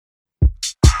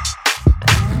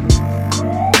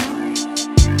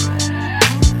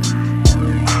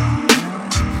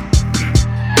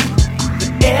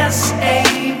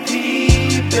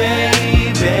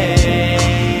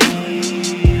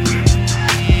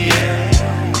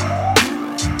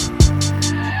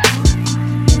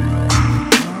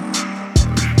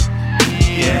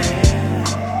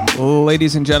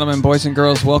ladies and gentlemen, boys and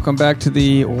girls. Welcome back to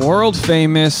the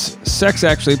world-famous Sex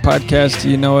Actually podcast.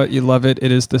 You know it. You love it.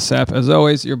 It is The Sap. As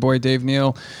always, your boy Dave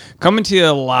Neal coming to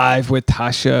you live with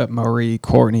Tasha Marie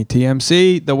Courtney,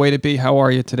 TMC. The way to be. How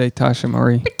are you today, Tasha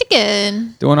Marie? Pretty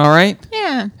good. Doing all right?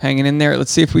 Yeah. Hanging in there.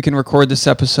 Let's see if we can record this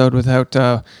episode without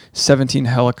 17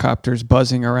 helicopters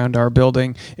buzzing around our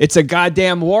building. It's a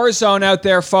goddamn war zone out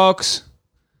there, folks.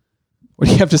 What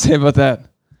do you have to say about that?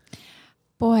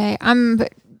 Boy,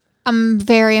 I'm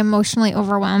very emotionally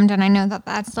overwhelmed, and I know that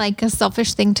that's like a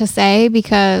selfish thing to say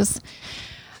because,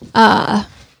 being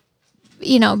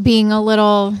a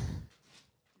little,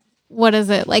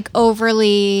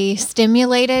 overly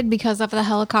stimulated because of the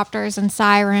helicopters and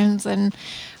sirens and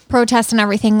protests and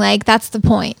everything. Like, that's the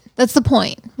point. That's the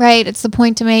point, right? It's the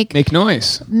point to make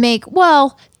noise.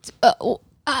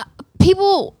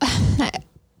 People.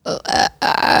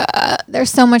 There's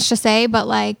so much to say, but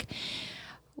like,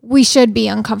 we should be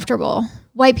uncomfortable.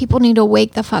 White people need to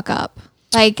wake the fuck up.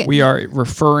 Like, we are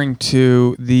referring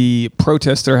to the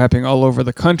protests that are happening all over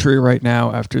the country right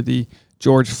now after the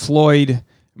George Floyd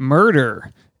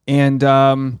murder. And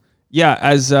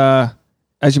as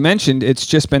you mentioned, it's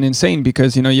just been insane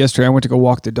because, yesterday I went to go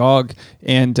walk the dog,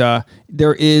 and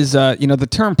there is, the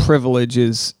term privilege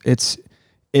is,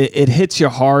 it hits you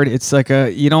hard. It's like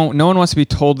no one wants to be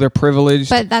told they're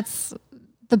privileged. But that's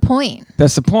the point.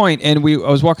 That's the point. And I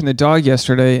was walking the dog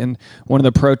yesterday, and one of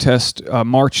the protests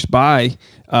marched by.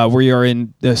 We are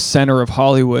in the center of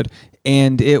Hollywood,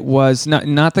 and it was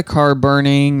not the car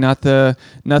burning,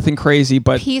 nothing crazy,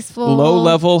 but peaceful,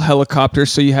 low-level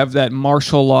helicopters. So you have that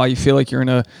martial law. You feel like you're in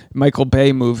a Michael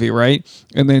Bay movie, right?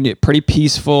 And then pretty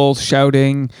peaceful,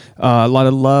 shouting, a lot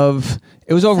of love.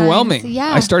 It was overwhelming.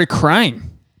 Yeah. I started crying.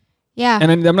 Yeah.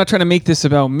 And I'm not trying to make this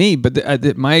about me,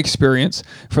 but my experience,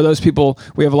 for those people,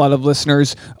 we have a lot of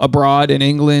listeners abroad in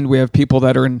England. We have people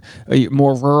that are in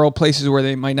more rural places where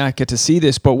they might not get to see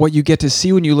this. But what you get to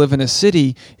see when you live in a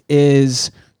city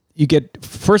is you get,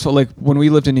 first of all, like when we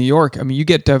lived in New York, you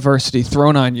get diversity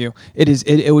thrown on you.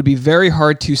 It would be very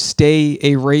hard to stay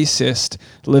a racist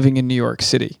living in New York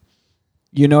City.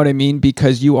 You know what I mean?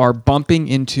 Because you are bumping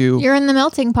into You're in the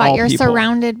melting pot. You're people.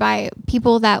 Surrounded by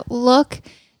people that look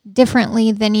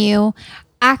differently than you,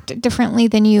 act differently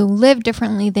than you, live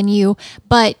differently than you,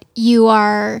 but you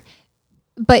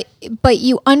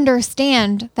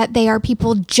understand that they are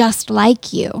people just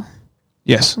like you.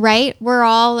 Yes. Right? We're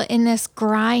all in this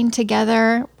grind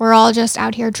together. We're all just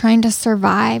out here trying to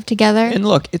survive together. And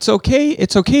look, it's okay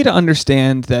to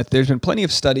understand that there's been plenty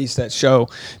of studies that show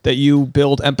that you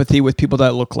build empathy with people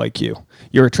that look like you.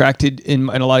 You're attracted in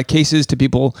a lot of cases to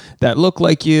people that look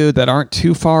like you, that aren't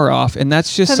too far off. And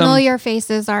that's just familiar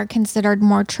faces are considered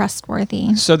more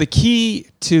trustworthy. So the key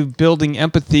to building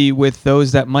empathy with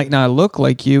those that might not look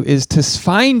like you is to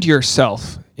find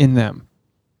yourself in them.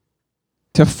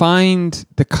 To find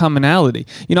the commonality.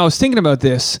 I was thinking about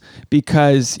this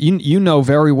because you know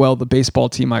very well the baseball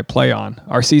team I play on.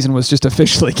 Our season was just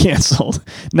officially canceled.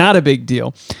 Not a big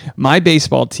deal. My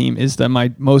baseball team is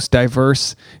my most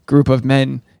diverse group of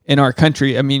men in our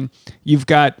country. You've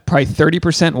got probably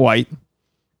 30% white,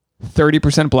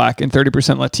 30% black, and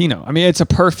 30% Latino. It's a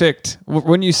perfect,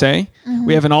 wouldn't you say? Mm-hmm.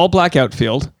 We have an all-black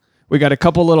outfield. We got a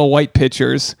couple little white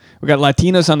pitchers. We got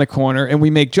Latinos on the corner, and we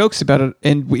make jokes about it.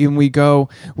 And we go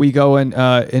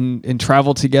and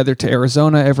travel together to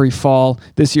Arizona every fall.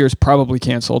 This year's probably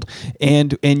canceled.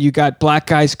 And you got black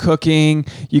guys cooking.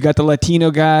 You got the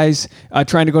Latino guys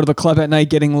trying to go to the club at night,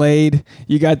 getting laid.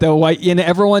 You got the white,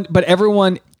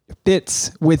 everyone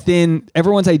fits within.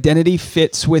 Everyone's identity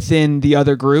fits within the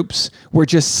other groups. We're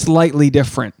just slightly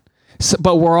different,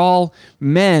 but we're all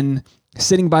men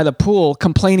sitting by the pool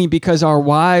complaining because our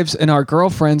wives and our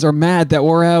girlfriends are mad that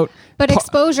we're out. But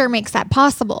exposure makes that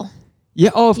possible. Yeah.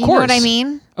 Oh, of course. You know what I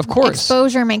mean? Of course.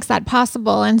 Exposure makes that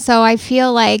possible. And so I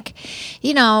feel like,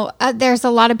 there's a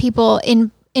lot of people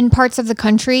in parts of the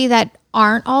country that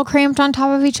aren't all cramped on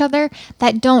top of each other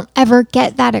that don't ever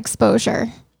get that exposure.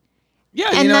 Yeah,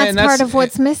 and that's part of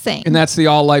what's missing. And that's the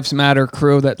All Lives Matter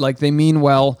crew that they mean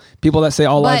well. People that say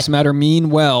all lives matter mean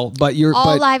well, but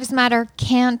lives matter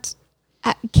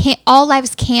all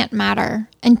lives can't matter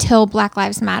until Black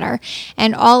Lives Matter.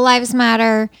 And all lives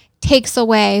matter takes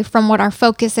away from what our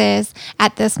focus is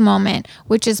at this moment,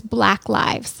 which is Black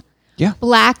lives. Yeah.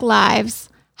 Black lives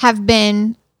have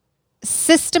been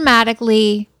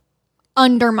systematically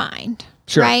undermined.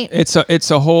 Sure. Right? It's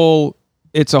a whole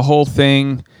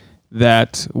thing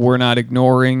that we're not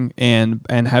ignoring, and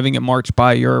having it march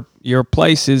by your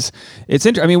place is, it's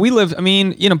interesting. We live,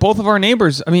 both of our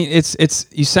neighbors,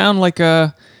 you sound like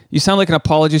You sound like an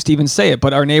apologist to even say it,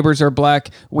 but our neighbors are black.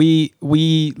 We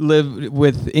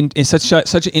live in such an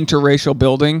interracial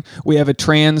building. We have a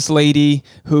trans lady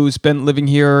who's been living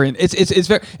here, and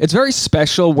it's very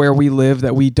special where we live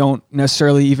that we don't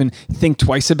necessarily even think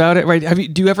twice about it,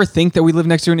 right? Do you ever think that we live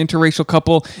next to an interracial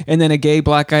couple and then a gay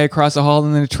black guy across the hall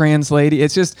and then a trans lady?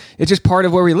 It's just part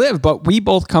of where we live. But we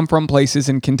both come from places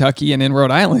in Kentucky and in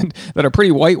Rhode Island that are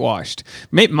pretty whitewashed.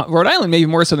 Rhode Island maybe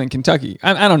more so than Kentucky.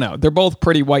 I don't know. They're both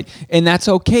pretty white. And that's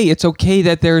okay. It's okay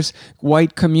that there's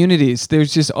white communities.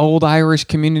 There's just old Irish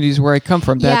communities where I come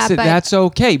from. That's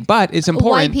okay. But it's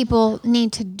important. White people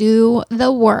need to do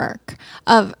the work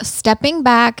of stepping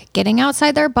back, getting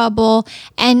outside their bubble,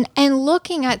 and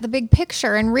looking at the big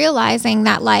picture and realizing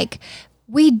that, like,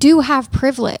 we do have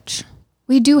privilege.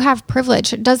 We do have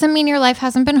privilege. It doesn't mean your life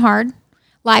hasn't been hard.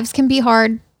 Lives can be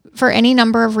hard for any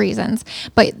number of reasons,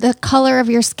 but the color of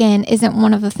your skin isn't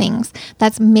one of the things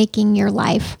that's making your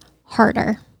life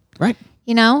harder. Right.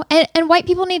 You know, and white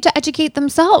people need to educate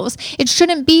themselves. It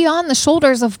shouldn't be on the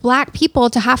shoulders of black people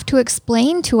to have to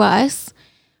explain to us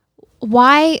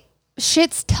why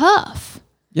shit's tough.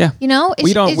 Yeah. You know,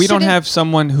 we don't have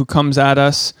someone who comes at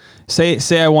us.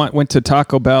 Say I went to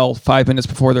Taco Bell 5 minutes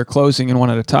before they're closing and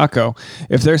wanted a taco.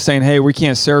 If they're saying, hey, we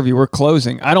can't serve you, we're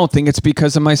closing, I don't think it's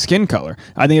because of my skin color.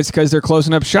 I think it's because they're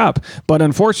closing up shop. But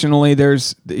unfortunately,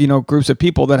 there's, groups of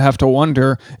people that have to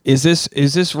wonder, is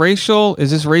this racial?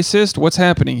 Is this racist? What's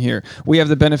happening here? We have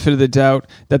the benefit of the doubt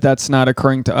that that's not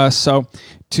occurring to us. So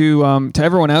to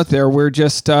everyone out there, we're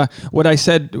just, what I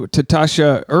said to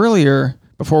Tasha earlier,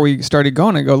 before we started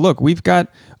going, I go, look, we've got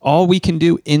all we can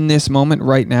do in this moment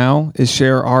right now is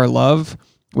share our love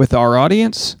with our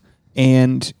audience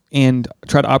and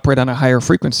try to operate on a higher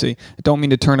frequency. I don't mean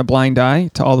to turn a blind eye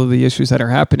to all of the issues that are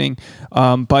happening.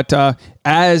 But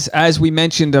as we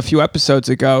mentioned a few episodes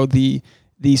ago, the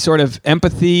sort of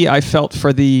empathy I felt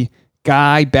for the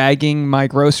guy bagging my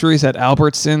groceries at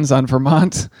Albertsons on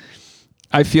Vermont,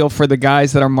 I feel for the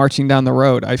guys that are marching down the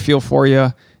road. I feel for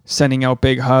you, sending out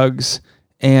big hugs.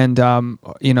 And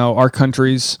our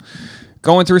country's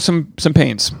going through some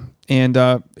pains, and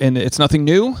it's nothing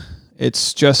new.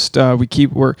 It's just this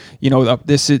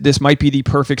might be the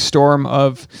perfect storm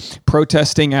of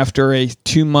protesting after a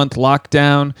 2-month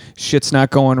lockdown. Shit's not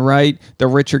going right. The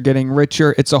rich are getting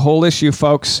richer. It's a whole issue,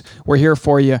 folks. We're here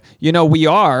for you. We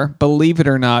are, believe it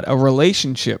or not, a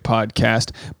relationship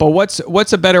podcast. But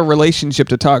what's a better relationship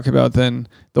to talk about than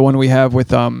the one we have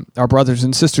with our brothers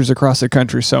and sisters across the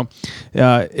country? So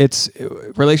it's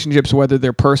relationships, whether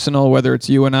they're personal, whether it's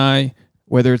you and I,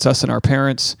 whether it's us and our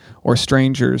parents or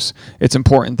strangers. It's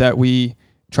important that we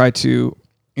try to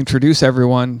introduce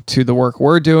everyone to the work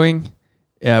we're doing,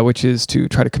 which is to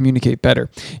try to communicate better.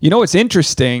 What's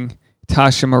interesting,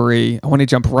 Tasha Marie, I want to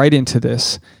jump right into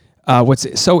this. What's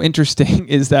so interesting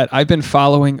is that I've been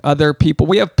following other people.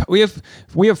 We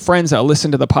have friends that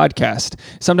listen to the podcast.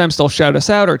 Sometimes they'll shout us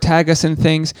out or tag us in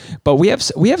things, but we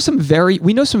know some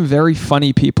very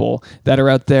funny people that are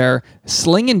out there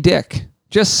slinging dick.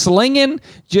 Just slinging,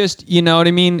 you know what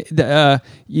I mean?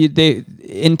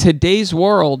 In today's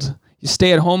world, you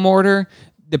stay at home order,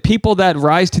 the people that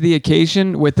rise to the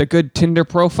occasion with a good Tinder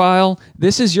profile,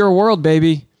 this is your world,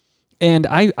 baby. And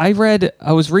I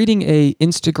was reading a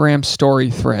Instagram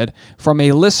story thread from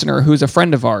a listener who's a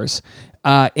friend of ours.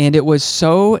 And it was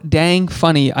so dang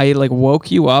funny. I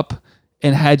woke you up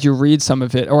and had you read some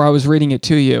of it, or I was reading it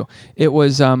to you. It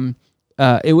was,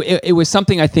 it was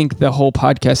something I think the whole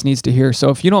podcast needs to hear. So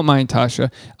if you don't mind,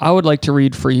 Tasha, I would like to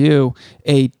read for you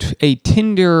a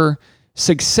Tinder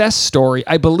success story,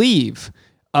 I believe,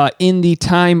 in the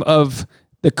time of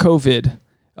the COVID.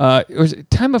 Was it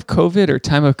time of COVID or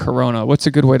time of Corona? What's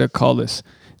a good way to call this?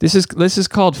 This is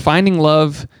called Finding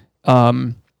Love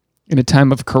in a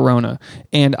Time of Corona.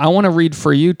 And I want to read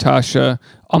for you, Tasha.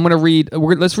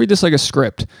 Let's read this like a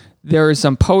script. There is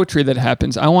some poetry that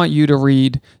happens. I want you to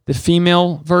read the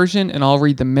female version, and I'll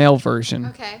read the male version.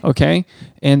 Okay. Okay?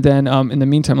 And then in the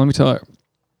meantime, let me tell her.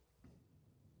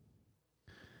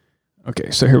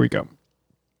 Okay, so here we go.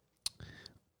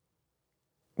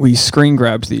 We screen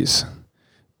grabbed these.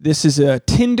 This is a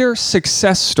Tinder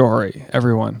success story,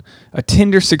 everyone. A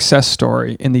Tinder success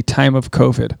story in the time of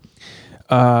COVID.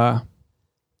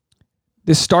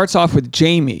 This starts off with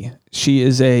Jamie. She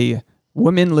is a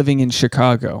woman living in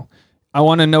Chicago. I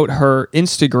want to note her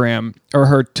Instagram or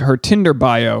her Tinder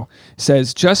bio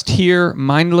says, just here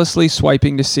mindlessly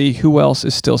swiping to see who else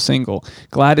is still single.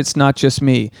 Glad it's not just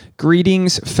me.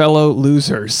 Greetings, fellow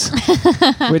losers.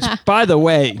 Which, by the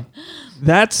way,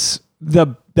 that's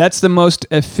the most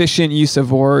efficient use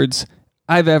of words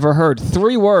I've ever heard.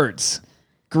 3 words.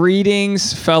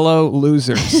 Greetings, fellow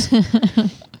losers.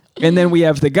 And then we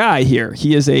have the guy here.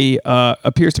 He is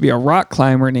appears to be a rock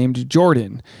climber named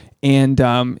Jordan. And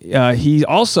he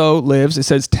also lives, it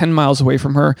says 10 miles away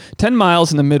from her. 10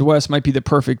 miles in the Midwest might be the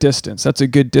perfect distance. That's a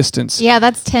good distance. Yeah,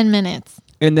 that's 10 minutes.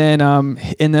 And then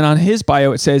on his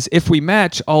bio, it says, if we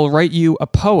match, I'll write you a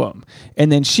poem.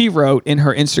 And then she wrote in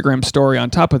her Instagram story on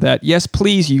top of that, yes,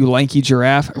 please, you lanky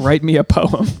giraffe, write me a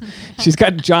poem. She's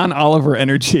got John Oliver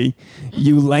energy,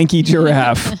 you lanky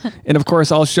giraffe. And of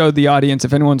course, I'll show the audience,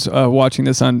 if anyone's watching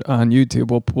this on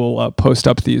YouTube, we'll post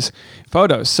up these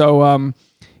photos.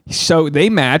 So they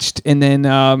matched, and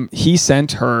then he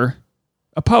sent her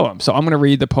a poem. So I'm going to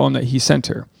read the poem that he sent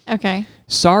her. Okay.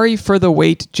 Sorry for the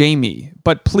wait, Jamie,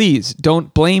 but please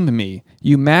don't blame me.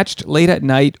 You matched late at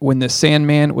night when the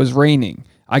Sandman was raining.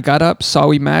 I got up, saw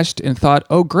we matched, and thought,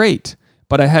 oh, great.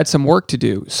 But I had some work to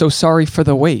do, so sorry for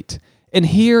the wait. And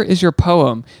here is your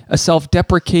poem, a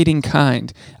self-deprecating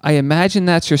kind. I imagine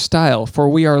that's your style, for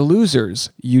we are losers,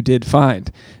 you did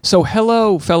find. So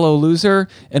hello, fellow loser,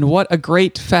 and what a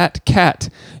great fat cat.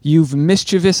 You've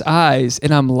mischievous eyes,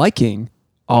 and I'm liking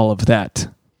all of that.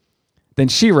 Then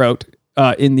she wrote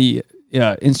in the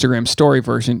Instagram story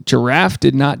version, giraffe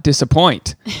did not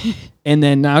disappoint. And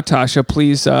then now, Tasha,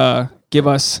 please give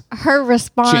us her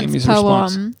response Jamie's poem.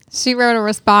 response. She wrote a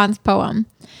response poem.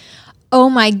 Oh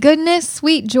my goodness,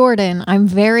 sweet Jordan, I'm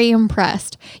very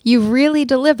impressed. You've really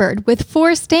delivered with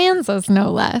 4 stanzas, no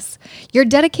less. Your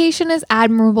dedication is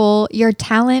admirable, your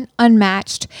talent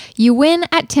unmatched. You win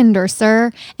at Tinder,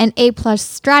 sir, an A+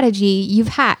 strategy you've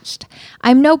hatched.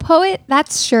 I'm no poet,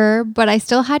 that's sure, but I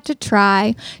still had to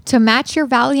try to match your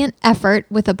valiant effort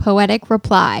with a poetic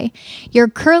reply. Your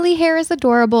curly hair is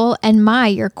adorable, and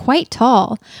you're quite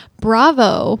tall.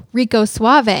 Bravo, Rico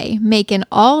Suave, making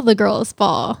all the girls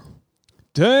fall.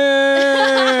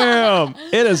 Damn,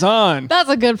 it is on. That's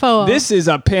a good poem. This is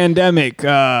a pandemic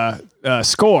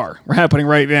score happening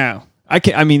right now.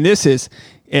 This is.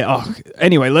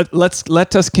 Anyway,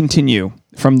 let us continue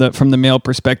from the male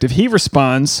perspective. He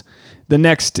responds. The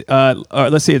next,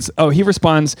 let's see. He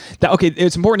responds that. Okay,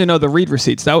 it's important to know the read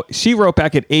receipts. She wrote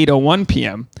back at 8:01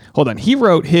 p.m. Hold on. He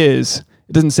wrote his.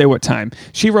 It doesn't say what time.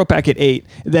 She wrote back at 8.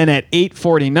 Then at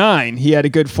 8:49, he had a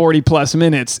good 40 plus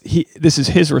minutes. This is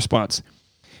his response.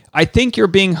 I think you're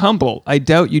being humble. I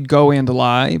doubt you'd go and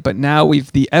lie, but now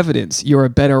we've the evidence. You're a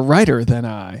better writer than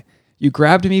I. You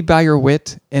grabbed me by your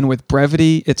wit, and with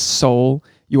brevity, its soul,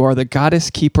 you are the goddess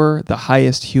keeper, the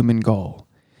highest human goal.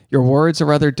 Your words are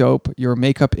rather dope. Your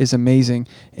makeup is amazing,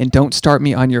 and don't start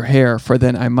me on your hair, for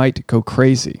then I might go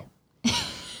crazy.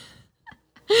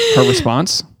 Her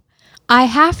response? I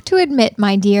have to admit,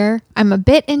 my dear, I'm a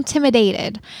bit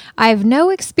intimidated. I have no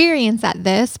experience at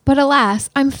this, but alas,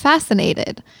 I'm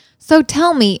fascinated. So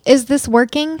tell me, is this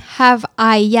working? Have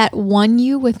I yet won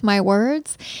you with my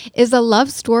words? Is a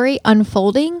love story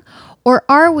unfolding? Or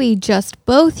are we just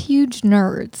both huge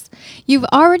nerds? You've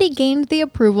already gained the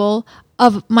approval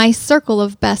of my circle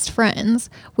of best friends.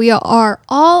 We are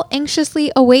all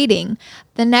anxiously awaiting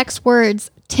the next words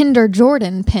Tinder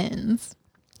Jordan pins.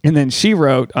 And then she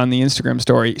wrote on the Instagram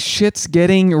story, shit's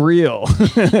getting real.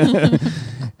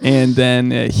 And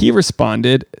then he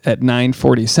responded at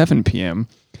 9:47 p.m.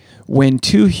 When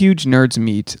two huge nerds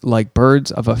meet like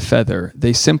birds of a feather,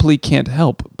 they simply can't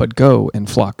help but go and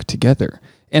flock together.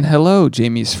 And hello,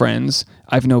 Jamie's friends.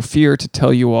 I've no fear to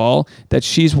tell you all that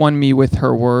she's won me with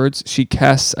her words. She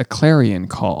casts a clarion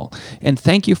call. And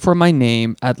thank you for my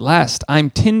name. At last, I'm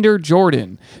Tinder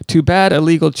Jordan. Too bad a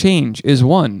legal change is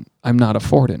one I'm not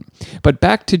affording. But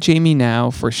back to Jamie now,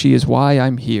 for she is why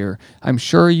I'm here. I'm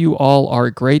sure you all are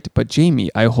great, but Jamie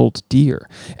I hold dear.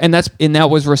 And that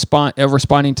was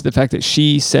responding to the fact that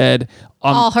she said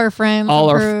all her friends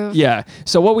approve. Yeah.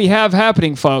 So what we have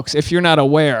happening, folks, if you're not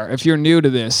aware, if you're new to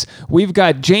this, we've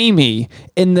got Jamie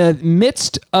in the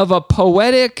midst of a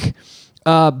poetic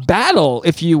battle,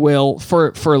 if you will,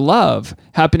 for love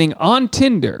happening on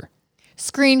Tinder.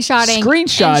 Screenshotting and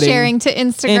sharing to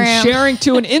Instagram. And sharing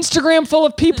to an Instagram full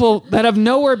of people that have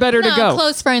nowhere better to go.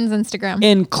 Close friends Instagram.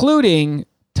 Including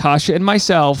Tasha and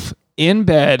myself in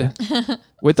bed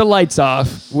with the lights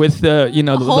off, with the,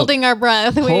 holding our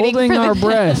breath. Holding our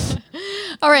breath.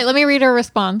 All right, let me read her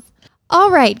response. All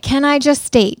right, can I just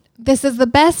state, this is the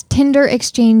best Tinder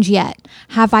exchange yet.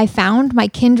 Have I found my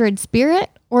kindred spirit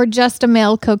or just a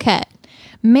male coquette?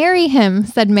 Marry him,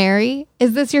 said Mary.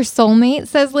 Is this your soulmate,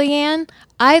 says Leanne.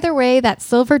 Either way, that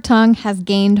silver tongue has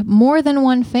gained more than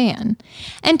one fan.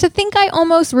 And to think I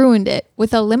almost ruined it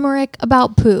with a limerick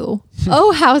about poo.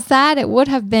 Oh, how sad it would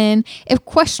have been if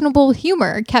questionable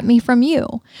humor kept me from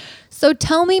you. So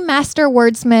tell me, Master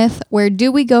Wordsmith, where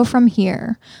do we go from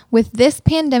here? With this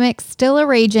pandemic still a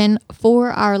ragin',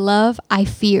 for our love I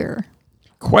fear.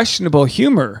 Questionable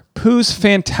humor. Pooh's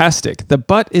fantastic. The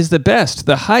butt is the best,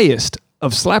 the highest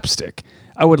of slapstick.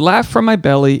 I would laugh from my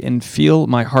belly and feel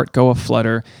my heart go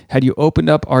aflutter had you opened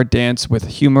up our dance with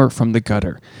humor from the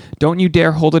gutter. Don't you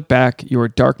dare hold it back, your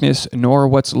darkness nor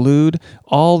what's lewd.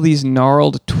 All these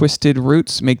gnarled, twisted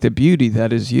roots make the beauty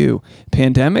that is you.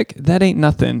 Pandemic, that ain't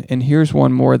nothing, and here's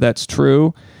one more that's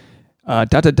true.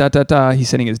 He's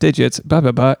setting his digits,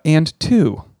 and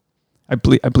two. I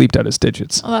bleeped out his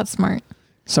digits. Oh, that's smart.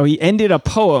 So he ended a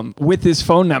poem with his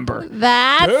phone number.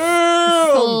 That's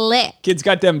slick. Kid's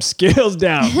got them skills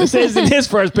down. This isn't his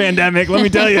first pandemic, let me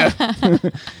tell you.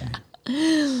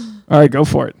 All right, go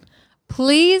for it.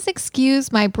 Please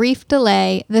excuse my brief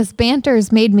delay. This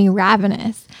banter's made me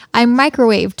ravenous. I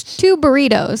microwaved 2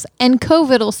 burritos, and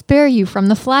COVID'll spare you from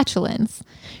the flatulence.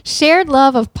 Shared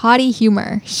love of potty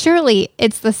humor. Surely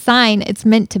it's the sign it's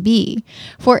meant to be.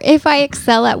 For if I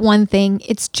excel at one thing,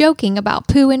 it's joking about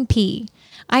poo and pee.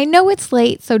 I know it's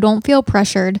late, so don't feel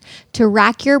pressured to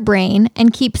rack your brain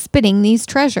and keep spitting these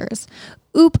treasures.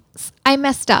 Oops, I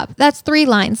messed up. That's 3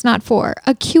 lines, not 4.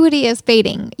 Acuity is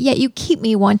fading, yet you keep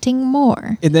me wanting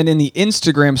more. And then in the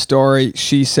Instagram story,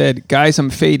 she said, guys, I'm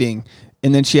fading.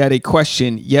 And then she had a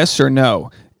question, yes or no.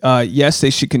 Yes, they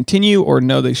should continue, or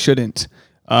no, they shouldn't.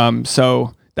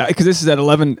 So, because this is at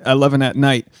 11 at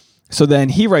night. So then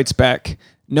he writes back,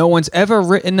 no one's ever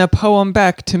written a poem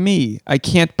back to me. I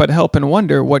can't but help and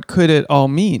wonder what could it all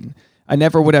mean. I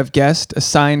never would have guessed a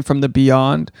sign from the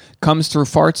beyond comes through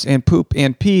farts and poop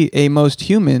and pee, a most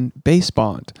human base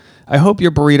bond. I hope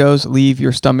your burritos leave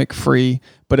your stomach free,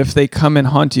 but if they come and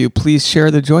haunt you, please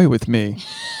share the joy with me.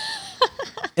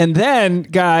 And then,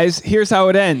 guys, here's how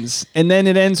it ends. And then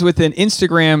it ends with an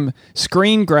Instagram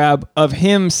screen grab of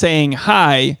him saying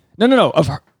hi. No,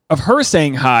 of her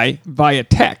saying hi via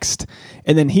text.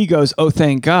 And then he goes, oh,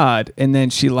 thank God. And then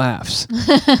she laughs.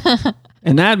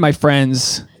 And that, my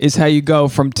friends, is how you go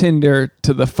from Tinder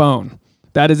to the phone.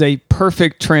 That is a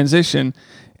perfect transition.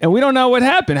 And we don't know what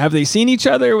happened. Have they seen each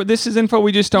other? This is info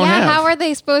we just don't have. How are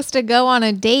they supposed to go on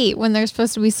a date when they're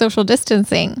supposed to be social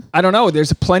distancing? I don't know.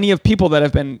 There's plenty of people that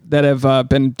have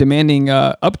been demanding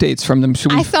updates from them.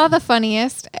 I saw the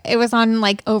funniest. It was on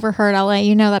like Overheard LA.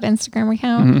 You know that Instagram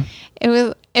account?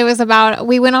 Mm-hmm. It was about,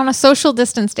 we went on a social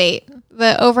distance date.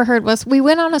 The Overheard was, we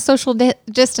went on a social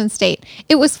distance date.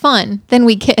 It was fun. Then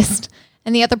we kissed.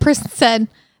 And the other person said,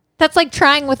 that's like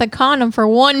trying with a condom for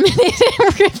 1 minute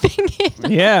and ripping it.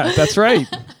 Yeah, that's right.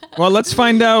 Well, let's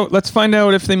find out. Let's find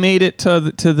out if they made it to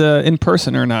the in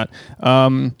person or not. Are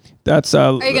you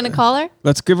going to call her?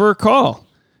 Let's give her a call.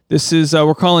 This is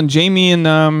we're calling Jamie, and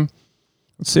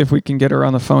let's see if we can get her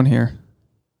on the phone here.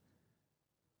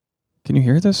 Can you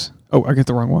hear this? Oh, I get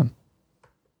the wrong one.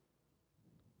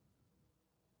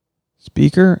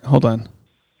 Speaker, hold on.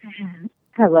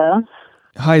 Hello.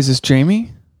 Hi, is this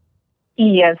Jamie?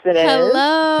 Yes, it is.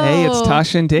 Hello. Hey, it's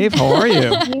Tasha and Dave. How are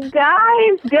you? You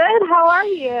guys, good. How are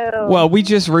you? Well, we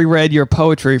just reread your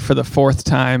poetry for the 4th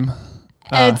time.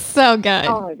 It's so good.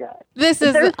 Oh my God. This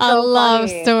is a love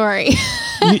story.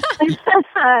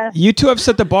 You two have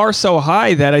set the bar so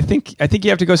high that I think you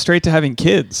have to go straight to having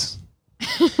kids.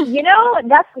 You know,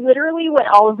 that's literally what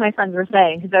all of my friends were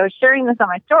saying, because I was sharing this on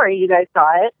my story. You guys saw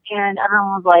it, and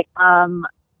everyone was like,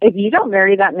 if you don't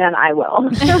marry that man, I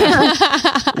will.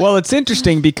 Well, it's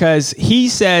interesting because he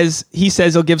says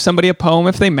he'll give somebody a poem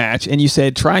if they match, and you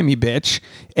said, try me, bitch.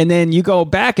 And then you go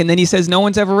back, and then he says, no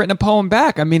one's ever written a poem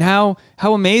back. I mean, how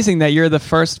amazing that you're the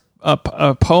first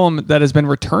poem that has been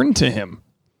returned to him.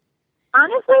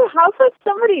 Honestly, how could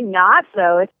somebody not,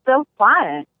 though? It's so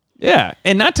fun. Yeah,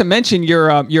 and not to mention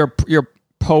your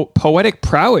poetic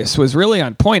prowess was really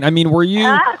on point. I mean,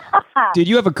 did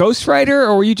you have a ghostwriter,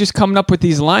 or were you just coming up with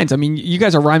these lines? I mean, you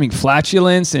guys are rhyming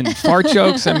flatulence and fart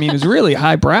jokes. I mean, it was really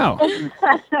highbrow.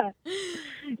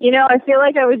 You know, I feel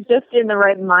like I was just in the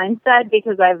right mindset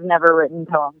because I've never written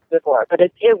poems before, but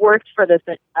it worked for this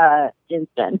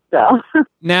instance. So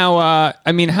now,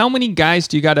 I mean, how many guys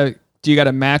do you got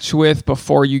to match with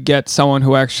before you get someone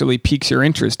who actually piques your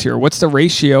interest here? What's the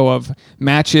ratio of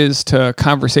matches to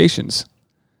conversations?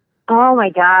 Oh my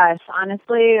gosh,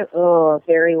 honestly,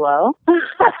 very low. Yeah,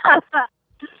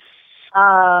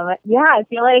 I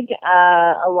feel like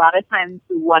a lot of times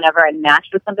whenever I match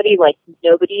with somebody, like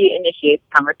nobody initiates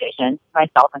conversation,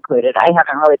 myself included. I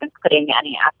haven't really been putting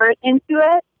any effort into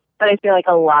it, but I feel like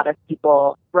a lot of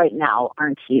people right now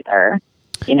aren't either.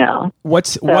 You know, it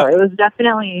was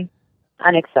definitely.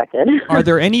 unexpected. Are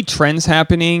there any trends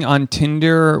happening on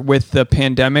Tinder with the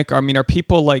pandemic? I mean, are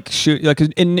people like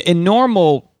in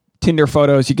normal Tinder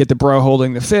photos, you get the bro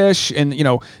holding the fish and,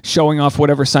 showing off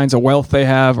whatever signs of wealth they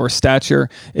have or stature.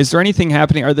 Is there anything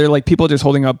happening? Are there like people just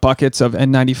holding up buckets of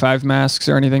N95 masks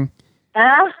or anything?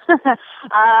 I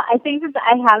think that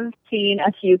I have seen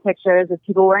a few pictures of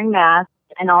people wearing masks,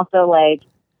 and also like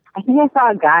I think I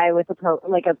saw a guy with a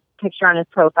picture on his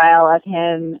profile of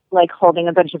him like holding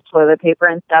a bunch of toilet paper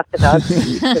and stuff. But that was a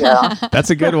few weeks ago. That's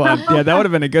a good one. Yeah, that would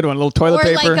have been a good one. A little toilet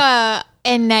paper. Or like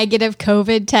a negative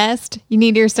COVID test. You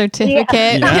need your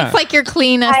certificate. Yeah. It's like your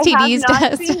clean STDs I have not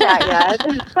test. seen that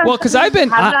yet. Well, because I've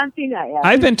not seen that yet.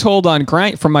 I've been told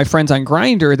from my friends on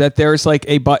Grindr that there's like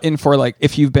a button for like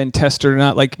if you've been tested or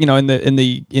not, like in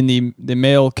the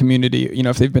male community,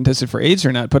 if they've been tested for AIDS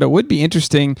or not. But it would be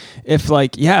interesting if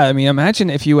imagine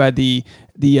if you had the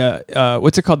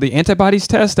what's it called, the antibodies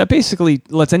test that basically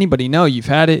lets anybody know you've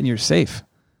had it and you're safe.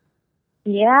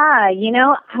 Yeah, I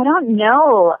don't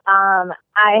know.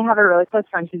 I have a really close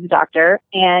friend who's a doctor,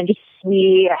 and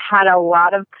we had a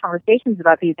lot of conversations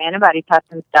about these antibody tests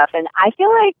and stuff, and I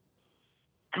feel like,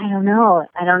 I don't know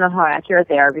how accurate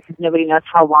they are because nobody knows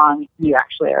how long you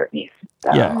actually are immune.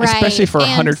 So. Yeah, especially for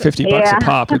 $150 a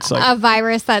pop. It's like a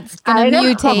virus that's going to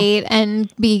mutate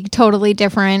and be totally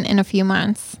different in a few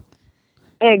months.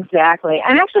 Exactly.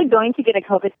 I'm actually going to get a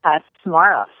COVID test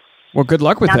tomorrow. Well, good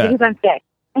luck with Not that. Because I'm sick.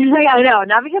 Yeah, I know,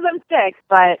 not because I'm sick,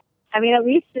 but I mean, at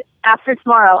least after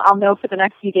tomorrow, I'll know for the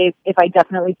next few days if I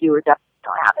definitely do or definitely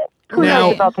don't have it. Who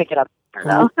knows if I'll pick it up or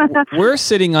no. We're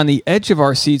sitting on the edge of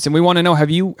our seats, and we want to know: Have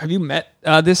you met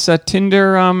this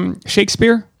Tinder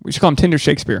Shakespeare? We should call him Tinder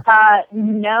Shakespeare.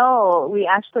 No, we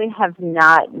actually have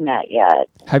not met yet.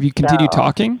 Have you continued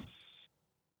talking?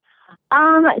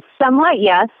 Somewhat,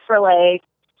 yes. For like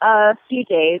a few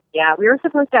days, yeah. We were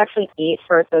supposed to actually meet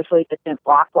for a socially distant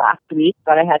walk last week,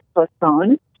 but I had to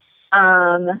postpone.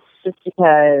 Just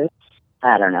because,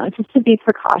 I don't know, just to be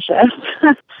precautious.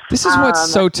 This is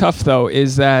what's so tough, though,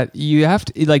 is that you have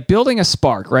to, like, building a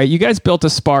spark, right? You guys built a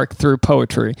spark through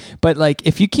poetry, but, like,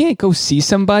 if you can't go see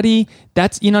somebody,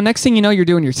 that's, next thing you know, you're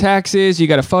doing your taxes, you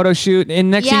got a photo shoot,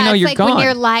 and next thing you know, you're gone. When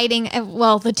you're lighting,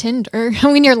 the Tinder,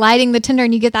 when you're lighting the Tinder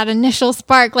and you get that initial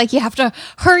spark, like, you have to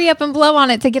hurry up and blow on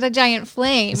it to get a giant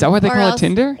flame. Is that why they call it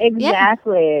Tinder?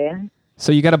 Exactly. Yeah.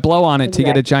 So you got to blow on it to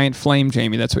get a giant flame,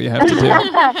 Jamie. That's what you have to do.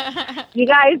 You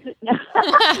guys,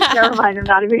 never mind.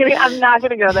 I'm not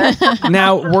gonna go there.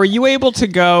 Now, were you able to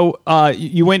go?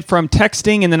 You went from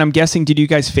texting, and then I'm guessing, did you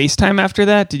guys FaceTime after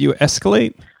that? Did you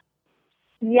escalate?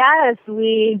 Yes,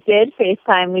 we did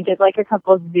FaceTime. We did like a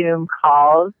couple of Zoom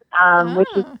calls, which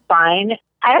was fine.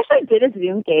 I actually did a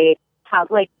Zoom date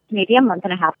like maybe a month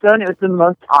and a half ago, and it was the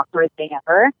most awkward thing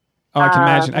ever. Oh, I can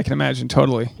imagine. I can imagine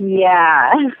totally.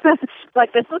 Yeah,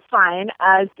 like this was fine.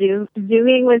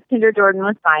 Zooming with Tinder Jordan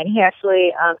was fine. He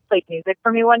actually played music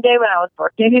for me one day when I was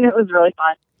working, and it was really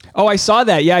fun. Oh, I saw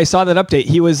that. Yeah, I saw that update.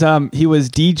 He was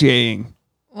DJing.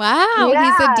 Wow, yeah,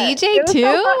 he's a DJ too.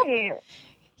 So funny.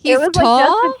 He's it was tall? like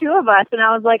just the two of us, and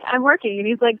I was like, "I'm working," and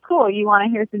he's like, "Cool, you want to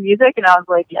hear some music?" And I was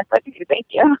like, "Yes, I do. Thank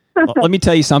you." Well, let me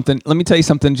tell you something,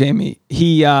 Jamie.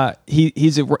 He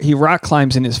rock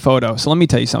climbs in his photo. So let me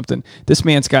tell you something. This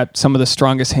man's got some of the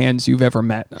strongest hands you've ever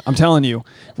met. I'm telling you,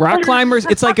 rock climbers.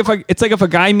 It's like if a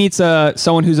guy meets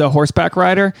someone who's a horseback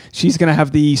rider, she's gonna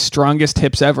have the strongest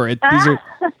hips ever.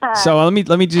 So let me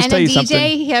just tell you something. And a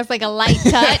DJ, he has like a light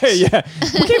touch. Yeah,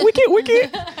 wiki.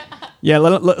 Yeah,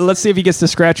 let's see if he gets to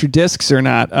scratch your discs or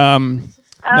not,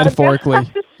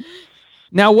 metaphorically.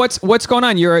 Now, what's going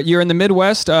on? You're in the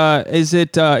Midwest. Is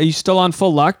it? Are you still on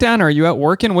full lockdown, or are you out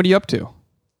working? What are you up to?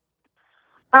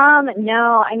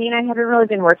 No, I mean, I haven't really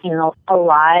been working a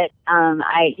lot.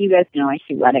 You guys know I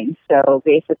shoot weddings, so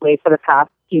basically for the past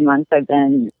few months I've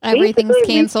been everything's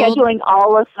canceled, scheduling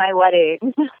all of my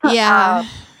weddings. Yeah,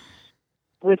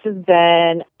 which has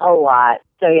been a lot.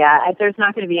 So yeah, there's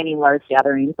not going to be any large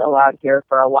gatherings allowed here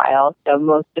for a while. So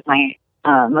most of my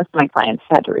clients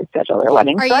had to reschedule their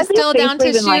weddings. Are you still down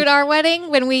to shoot our wedding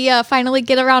when we finally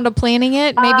get around to planning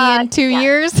it? Maybe in 2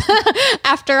 years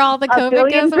after all the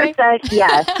COVID goes away?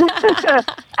 Yes.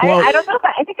 I don't know if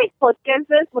I think I told you guys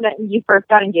this when you first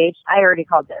got engaged. I already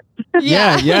called this.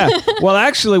 Yeah. Well,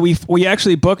 actually, we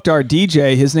actually booked our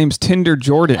DJ. His name's Tinder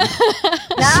Jordan.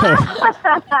 So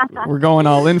we're going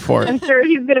all in for it. I'm sure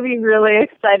he's going to be really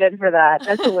excited for that.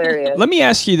 That's hilarious. Let me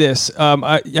ask you this.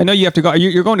 I know you have to go.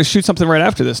 You're going to shoot something right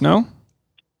after this, no?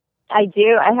 I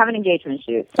do. I have an engagement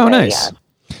shoot. Oh, nice. Yeah.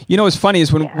 You know what's funny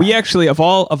is when we actually of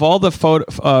all the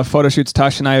photo shoots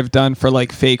Tasha and I have done for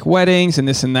like fake weddings and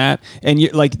this and that,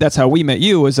 and like that's how we met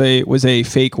you, was a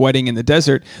fake wedding in the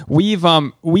desert.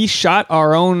 We shot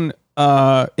our own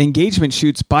engagement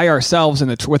shoots by ourselves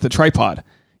with a tripod.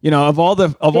 You know, of all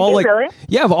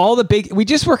the big, we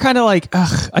just were kind of like,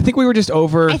 ugh, I think we were just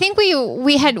over. I think we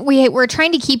were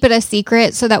trying to keep it a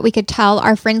secret so that we could tell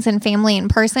our friends and family in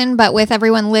person. But with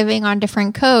everyone living on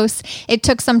different coasts, it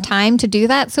took some time to do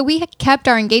that. So we kept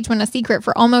our engagement a secret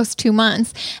for almost 2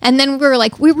 months. And then we were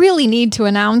like, we really need to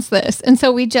announce this. And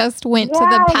so we just went to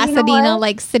the Pasadena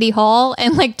like City Hall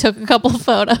and like took a couple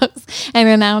photos and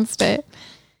announced it.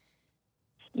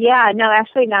 Yeah, no,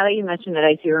 actually, now that you mentioned it,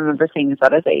 I do remember seeing the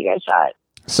photos that you guys shot.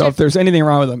 So if there's anything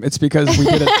wrong with them, it's because we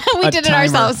did it. We did it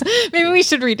ourselves. Maybe we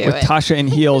should redo it. Tasha in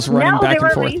heels running back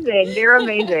and forth. Amazing. They were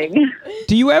amazing.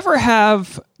 Do you ever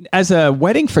have, as a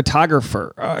wedding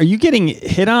photographer, are you getting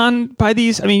hit on by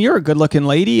these? I mean, you're a good-looking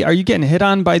lady. Are you getting hit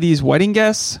on by these wedding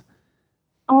guests?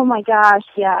 Oh my gosh,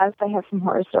 yes, I have some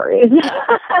horror stories.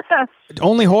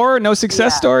 Only horror? No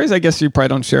success stories? I guess you probably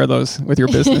don't share those with your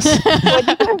business.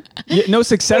 No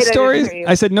success stories?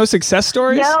 I said no success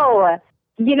stories? No.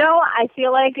 You know, I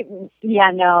feel like,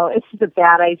 no, it's just a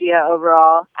bad idea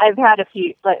overall. I've had a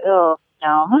few, like, oh,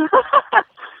 no.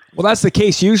 Well, that's the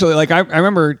case usually. Like I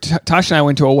remember Tasha and I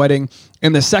went to a wedding,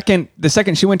 and the second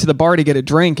she went to the bar to get a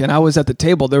drink, and I was at the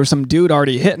table, there was some dude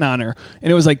already hitting on her, and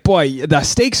it was like, boy, the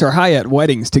stakes are high at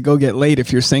weddings to go get laid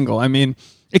if you're single. I mean,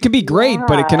 it can be great,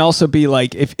 but it can also be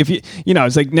like if you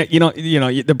it's like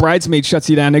the bridesmaid shuts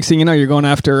you down. Next thing you know, you're going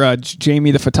after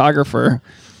Jamie the photographer.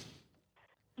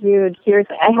 Dude,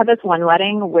 seriously, I had this one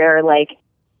wedding where, like,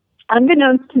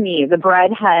 unbeknownst to me, the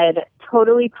bride had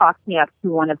totally talked me up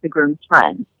to one of the groom's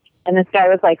friends. And this guy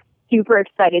was like super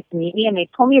excited to meet me, and they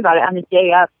told me about it on the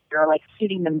day up. They were like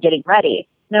shooting them getting ready.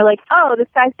 And they're like, oh, this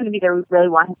guy's going to be there. We really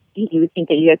want him to meet you. We think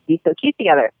that you guys would be so cute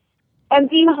together. And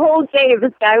the whole day,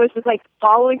 this guy was just like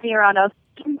following me around. I was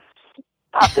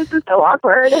oh, this is so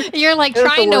awkward. You're like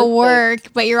trying to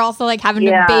work, but you're also like having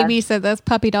to babysit this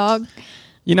puppy dog.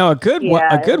 You know, a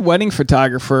good wedding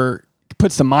photographer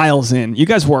puts the miles in. You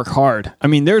guys work hard. I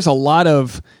mean, there's a lot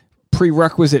of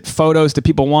prerequisite photos that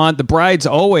people want. The bride's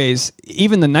always,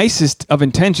 even the nicest of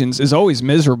intentions, is always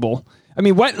miserable. I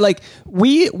mean,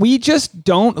 we just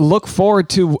don't look forward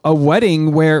to a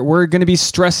wedding where we're going to be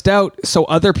stressed out so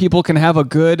other people can have a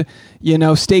good,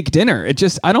 steak dinner.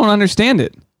 I don't understand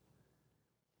it.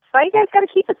 But you guys got to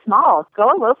keep it small. Go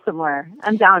and live somewhere.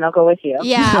 I'm down. I'll go with you.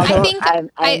 Yeah, I think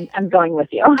I'm going with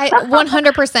you.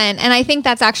 100%. And I think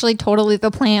that's actually totally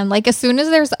the plan. Like, as soon as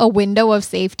there's a window of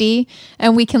safety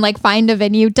and we can like find a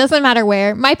venue, doesn't matter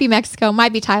where, might be Mexico,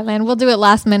 might be Thailand. We'll do it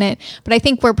last minute. But I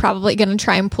think we're probably going to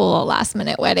try and pull a last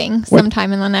minute wedding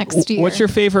sometime in the next year. What's your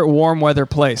favorite warm weather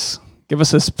place? Give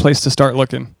us a place to start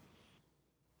looking.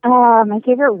 My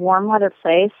favorite warm weather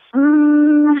place?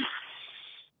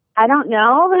 I don't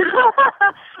know.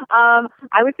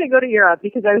 I would say go to Europe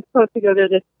because I was supposed to go there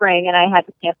this spring and I had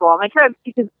to cancel all my trips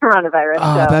because of coronavirus.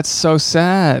 Oh, that's so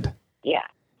sad. Yeah.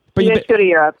 But you guys go to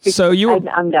Europe. So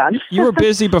I'm done. You were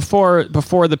busy before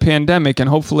the pandemic, and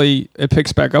hopefully it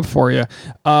picks back up for you.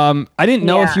 I didn't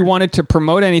know if you wanted to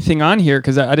promote anything on here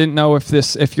because I didn't know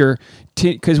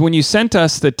because when you sent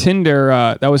us the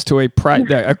Tinder, that was to a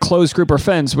closed group of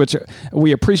friends, which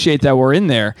we appreciate that we're in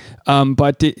there.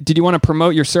 But did you want to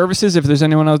promote your services if there's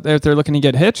anyone out there if they're looking to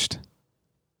get hitched?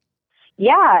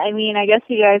 Yeah, I mean, I guess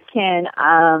you guys can.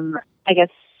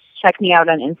 Check me out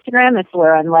on Instagram. It's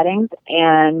Lauren Weddings,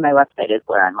 and my website is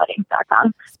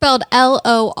laurenweddings.com. Spelled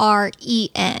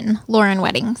Loren, Lauren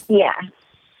Weddings. Yeah.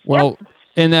 Well, yep.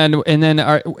 and then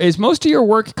is most of your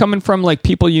work coming from like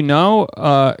people you know?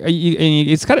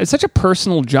 It's such a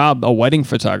personal job, a wedding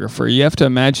photographer. You have to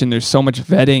imagine there's so much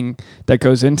vetting that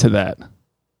goes into that.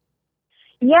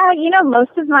 Yeah,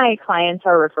 most of my clients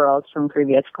are referrals from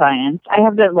previous clients. I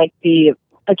have the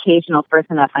occasional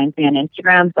person that finds me on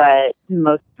Instagram, but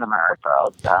most of them are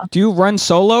referrals. So. Do you run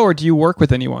solo or do you work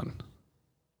with anyone?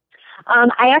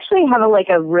 I actually have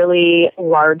a really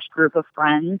large group of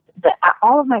friends.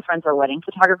 All of my friends are wedding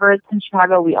photographers in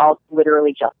Chicago. We all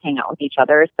literally just hang out with each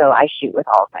other. So I shoot with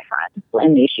all of my friends,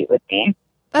 and they shoot with me.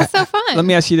 That's so fun. Let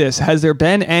me ask you this. Has there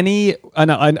been any,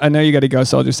 I know you got to go,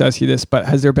 so I'll just ask you this, but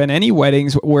has there been any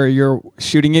weddings where you're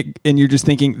shooting it and you're just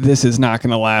thinking, this is not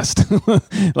going to last?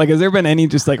 Like, has there been any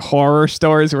just like horror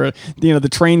stories where, the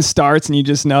train starts and you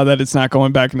just know that it's not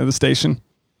going back into the station?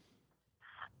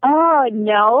 Oh,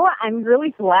 no. I'm really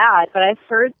glad, but I've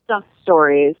heard some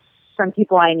stories from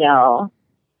people I know.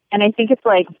 And I think it's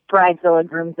like bridezilla,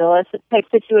 groomzilla type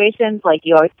situations. Like,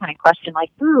 you always kind of question,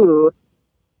 like, ooh.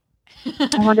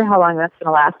 I wonder how long that's going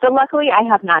to last. But luckily, I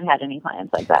have not had any plans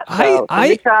like that. So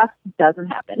cross doesn't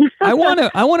happen. I want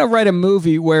to write a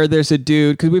movie where there's a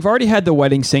dude, because we've already had the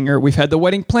wedding singer, we've had the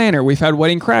wedding planner, we've had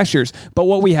wedding crashers, but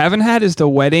what we haven't had is the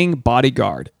wedding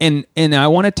bodyguard. And I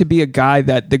want it to be a guy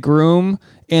that the groom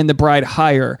and the bride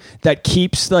hire that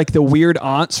keeps like the weird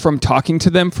aunts from talking to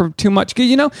them for too much. Because,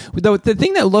 the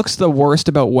thing that looks the worst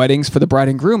about weddings for the bride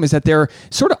and groom is that they're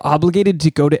sort of obligated to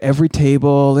go to every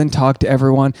table and talk to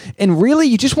everyone. And really,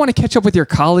 you just want to catch up with your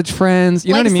college friends.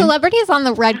 You know what I mean? Celebrities on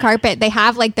the red carpet, they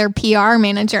have like their PR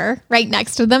manager right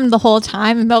next to them the whole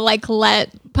time. And they'll like let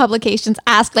publications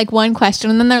ask like one question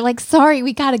and then they're like, sorry,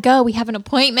 we gotta go, we have an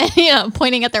appointment,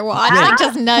 pointing at their watch, like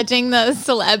just nudging the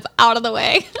celeb out of the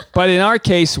way. But in our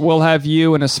case, we'll have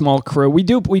you and a small crew. We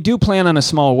do plan on a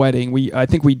small wedding. I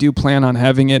think we do plan on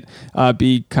having it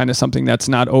be kind of something that's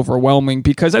not overwhelming,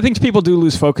 because I think people do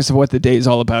lose focus of what the day is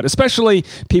all about, especially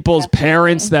people's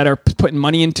parents that are putting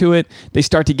money into it. They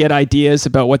start to get ideas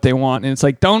about what they want, and it's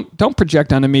like, don't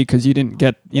project onto me because you didn't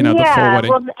get the full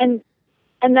wedding. Well,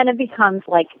 and then it becomes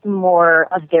like more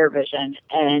of their vision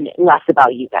and less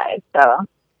about you guys. So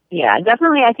yeah,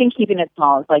 definitely. I think keeping it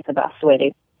small is like the best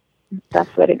way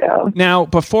to go. Now,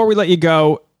 before we let you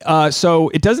go, so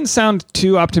it doesn't sound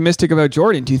too optimistic about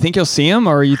Jordan. Do you think you'll see him,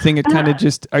 or you think it kind of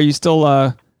just, are you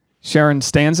still sharing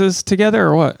stanzas together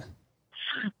or what?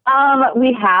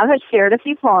 We have shared a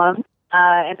few poems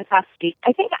in the past week.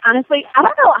 I think honestly, I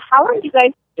don't know, how are you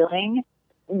guys feeling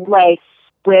like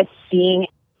with being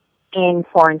in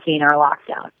quarantine or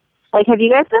lockdown? Like, have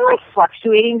you guys been like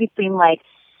fluctuating between like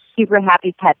super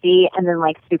happy peppy and then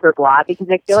like super blah? Because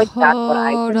I feel like that's what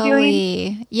I've been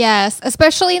doing. Yes,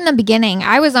 especially in the beginning.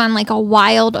 I was on like a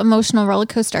wild emotional roller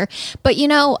coaster. But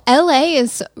LA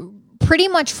is pretty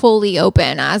much fully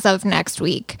open as of next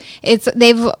week.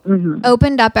 They've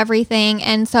opened up everything,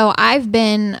 and so I've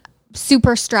been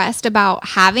super stressed about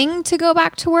having to go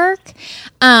back to work.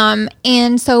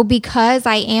 And so because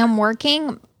I am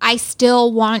working, I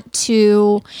still want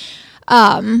to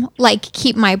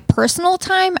keep my personal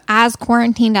time as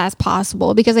quarantined as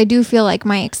possible, because I do feel like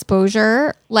my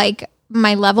exposure, like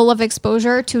my level of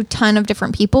exposure to a ton of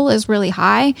different people is really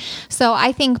high. So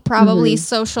I think probably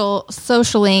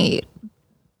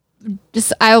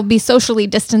I'll be socially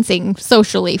distancing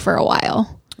socially for a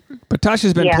while. But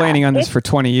Tasha's been planning on this for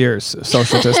 20 years,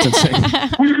 social distancing.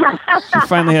 She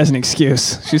finally has an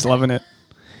excuse. She's loving it.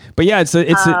 But yeah, it's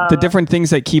the different things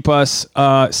that keep us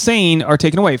sane are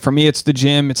taken away. For me, it's the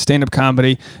gym, it's stand-up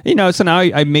comedy. So now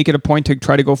I make it a point to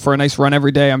try to go for a nice run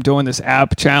every day. I'm doing this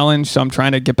app challenge, so I'm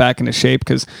trying to get back into shape,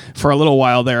 because for a little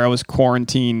while there, I was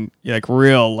quarantined,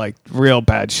 real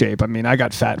bad shape. I mean, I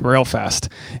got fat real fast.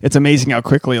 It's amazing how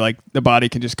quickly the body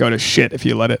can just go to shit if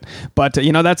you let it. But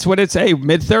that's what it's. Hey,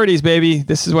 mid-30s, baby.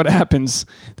 This is what happens.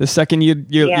 The second you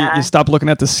stop looking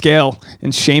at the scale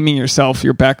and shaming yourself,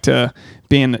 you're back to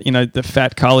being the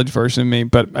fat college version of me.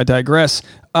 But I digress.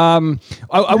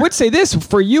 I would say this,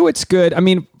 for you it's good. I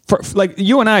mean, for like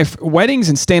you and I, weddings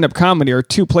and stand-up comedy are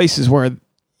two places where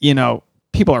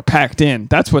people are packed in.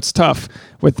 That's what's tough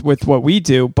with what we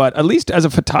do. But at least as a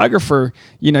photographer,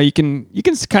 you can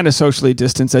kind of socially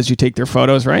distance as you take their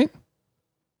photos, right?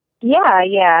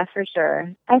 Yeah, for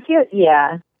sure. I feel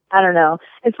I don't know,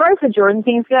 as far as the Jordan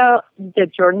thing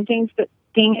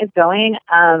is going.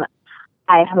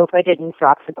 I hope I didn't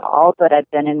drop the ball, but I've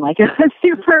been in like a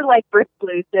super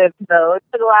reclusive mode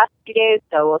for the last few days,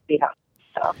 so we'll see how.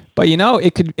 So. But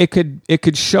it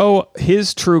could show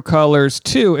his true colors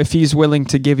too if he's willing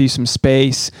to give you some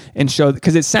space and show,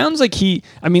 because it sounds like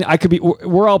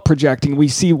we're all projecting. We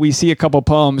see a couple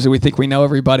poems and we think we know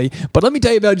everybody. But let me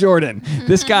tell you about Jordan.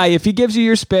 This guy, if he gives you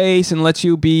your space and lets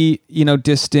you be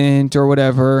distant or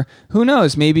whatever, who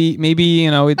knows? Maybe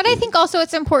But I think also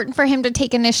it's important for him to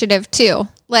take initiative too.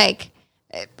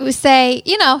 We say,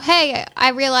 hey, I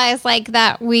realize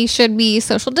that we should be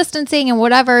social distancing and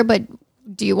whatever, but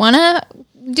do you want to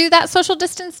do that social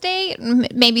distance date?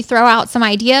 Maybe throw out some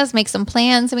ideas, make some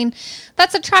plans. I mean,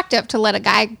 that's attractive to let a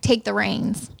guy take the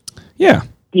reins. Yeah.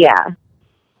 Yeah.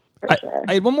 For sure.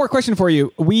 I had one more question for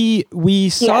you. We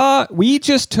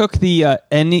just took the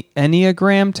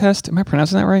enneagram test. Am I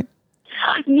pronouncing that right?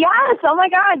 Yes. Oh my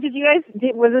God.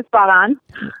 Was it spot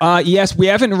on? Yes, we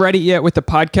haven't read it yet with the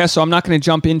podcast, so I'm not going to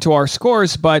jump into our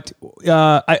scores, but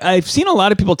I've seen a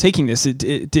lot of people taking this. Is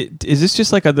this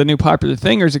just the new popular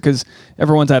thing, or is it because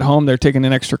everyone's at home, they're taking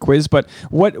an extra quiz? But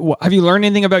what have you learned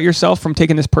anything about yourself from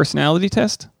taking this personality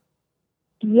test?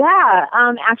 Yeah,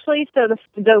 actually, so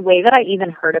the way that I even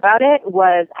heard about it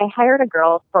was I hired a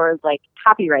girl for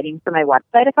copywriting for my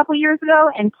website a couple years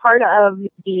ago, and part of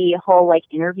the whole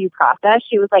interview process,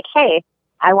 she was like, "Hey,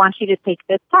 I want you to take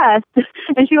this test.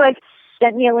 And she like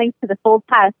sent me a link to the full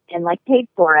test and like paid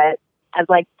for it as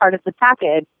like part of the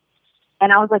package.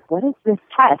 And I was like, what is this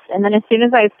test? And then as soon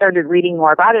as I started reading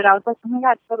more about it, I was like, oh my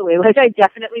God, totally. Like I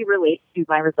definitely relate to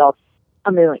my results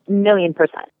a million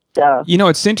percent. So, you know,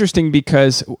 it's interesting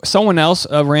because someone else,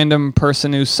 a random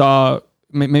person who saw,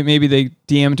 maybe they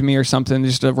DM'd me or something,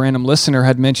 just a random listener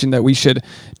had mentioned that we should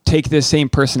take this same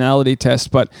personality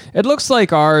test. But it looks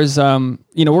like ours,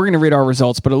 you know, we're going to read our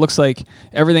results, but it looks like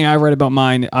everything I read about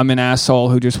mine, I'm an asshole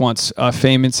who just wants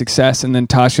fame and success. And then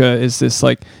Tasha is this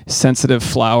like sensitive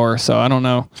flower. So I don't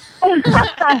know.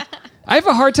 I have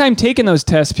a hard time taking those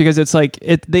tests because it's like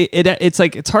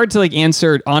it's hard to like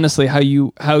answer honestly how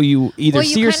you either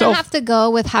see yourself. You kind of have to go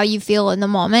with how you feel in the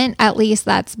moment. At least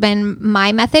that's been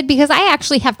my method, because I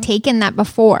actually have taken that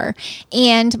before.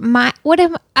 And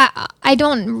I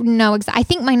don't know. I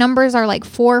think my numbers are like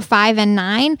 4, 5, and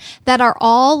 9 that are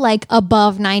all like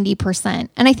above 90%.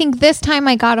 And I think this time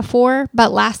I got a 4,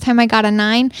 but last time I got a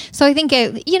 9. So I think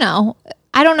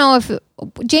I don't know if,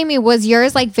 Jamie, was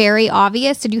yours like very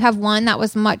obvious? Did you have one that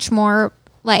was much more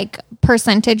like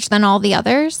percentage than all the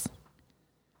others?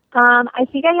 I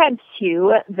think I had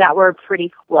 2 that were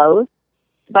pretty close,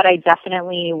 but I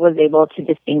definitely was able to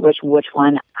distinguish which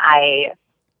one I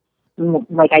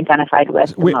like identified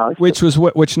with the most. Which was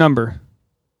which number?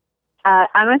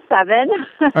 I'm a 7.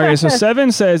 Okay, so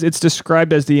 7 says it's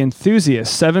described as the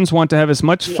enthusiast. 7s want to have as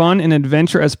much fun and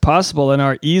adventure as possible and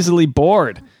are easily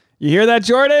bored. You hear that,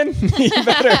 Jordan? You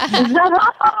better.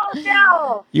 Oh,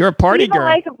 no. You're a party girl.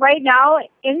 Like right now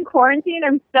in quarantine,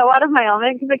 I'm so out of my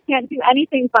element because I can't do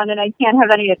anything fun and I can't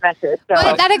have any adventures. So.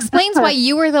 Well, that explains why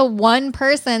you were the one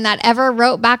person that ever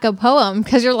wrote back a poem,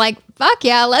 because you're like, fuck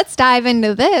yeah, let's dive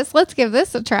into this. Let's give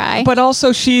this a try. But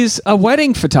also, she's a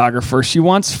wedding photographer. She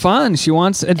wants fun. She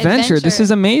wants adventure. This is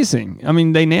amazing. I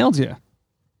mean, they nailed you.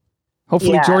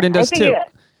 Hopefully, Jordan does too.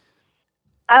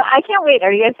 I can't wait.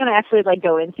 Are you guys going to actually like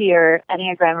go into your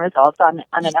Enneagram results on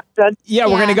an episode? Yeah,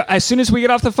 we're going to go. As soon as we get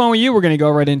off the phone with you, we're going to go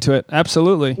right into it.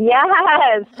 Absolutely.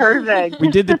 Yes, perfect. We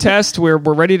did the test. We're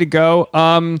ready to go.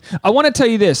 I want to tell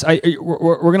you this.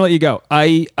 We're going to let you go.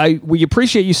 We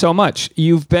appreciate you so much.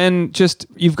 You've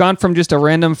gone from just a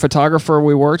random photographer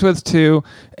we worked with to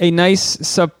a nice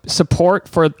support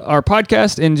for our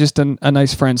podcast and just a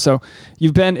nice friend. So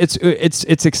you've been.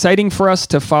 It's exciting for us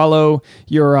to follow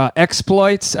your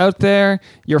exploits out there.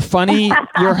 You're funny.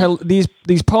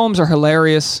 These poems are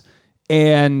hilarious,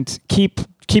 and keep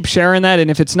sharing that. And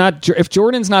if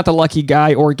Jordan's not the lucky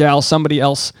guy or gal, somebody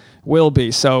else will be.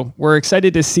 So we're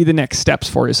excited to see the next steps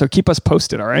for you. So keep us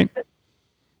posted. All right.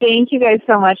 Thank you guys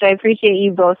so much. I appreciate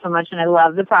you both so much, and I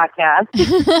love the podcast.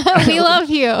 We love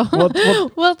you.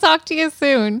 We'll talk to you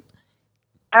soon.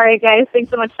 All right, guys.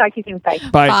 Thanks so much. Talk to you soon. Bye.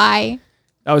 Bye.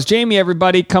 That was Jamie,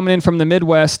 everybody, coming in from the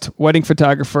Midwest, wedding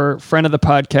photographer, friend of the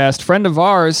podcast, friend of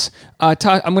ours. I'm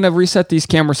going to reset these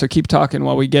cameras, so keep talking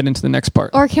while we get into the next part.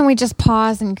 Or can we just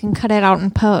pause and you can cut it out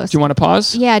and post? Do you want to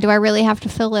pause? Yeah. Do I really have to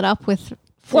fill it up with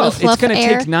it's going to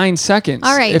take 9 seconds.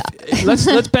 All right.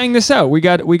 Let's bang this out. We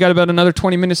got about another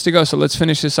 20 minutes to go, so let's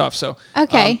finish this off. So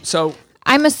okay.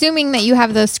 I'm assuming that you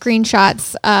have those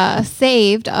screenshots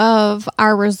saved of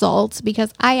our results,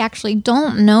 because I actually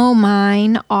don't know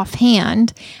mine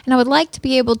offhand. And I would like to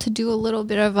be able to do a little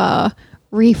bit of a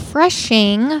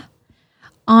refreshing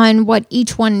on what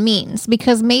each one means,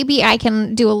 because maybe I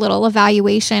can do a little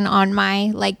evaluation on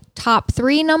my like top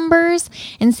 3 numbers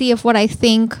and see if what I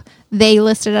think they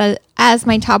listed as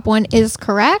my top one is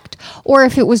correct, or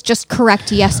if it was just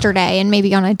correct yesterday and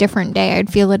maybe on a different day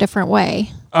I'd feel a different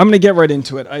way. I'm going to get right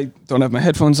into it. I don't have my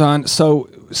headphones on. So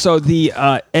the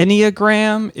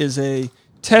Enneagram is a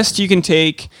test you can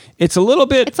take. It's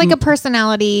like a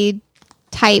personality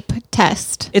type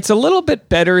test. It's a little bit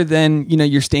better than,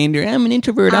 your standard, I'm an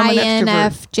introvert, I'm an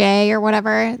extrovert. INFJ or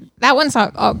whatever. That one's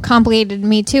complicated to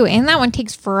me too. And that one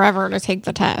takes forever to take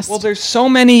the test. Well, there's so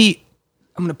many...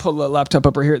 I'm going to pull the laptop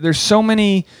up right here. There's so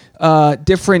many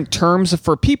different terms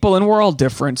for people, and we're all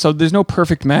different. So there's no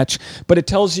perfect match, but it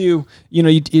tells you,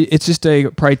 it's just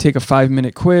probably take a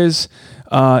 5-minute quiz.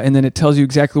 And then it tells you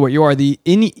exactly what you are. The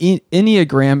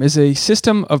Enneagram is a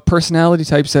system of personality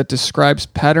types that describes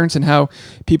patterns in how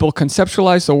people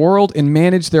conceptualize the world and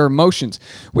manage their emotions.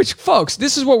 Which, folks,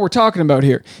 this is what we're talking about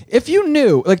here. If you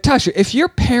knew, like Tasha, if your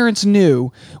parents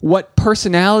knew what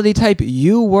personality type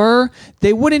you were,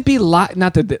 they wouldn't be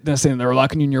not that they're saying they were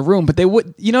locking you in your room, but they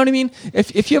would. You know what I mean?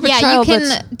 If you have a child, you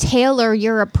can tailor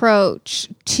your approach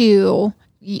to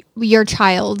your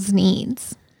child's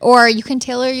needs. Or you can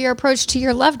tailor your approach to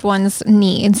your loved one's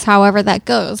needs, however that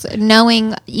goes.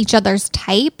 Knowing each other's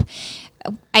type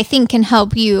I think can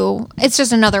help you. It's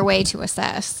just another way to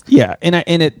assess. Yeah, and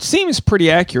it seems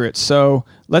pretty accurate. So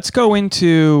let's go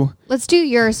into. Let's do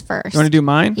yours first. You want to do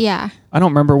mine? Yeah. I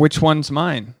don't remember which one's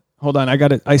mine. Hold on, I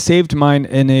got it. I saved mine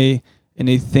in a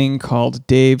thing called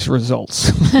Dave's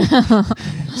results.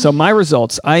 So my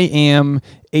results, I am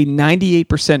a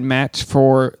 98% match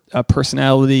for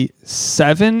personality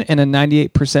 7 and a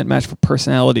 98% match for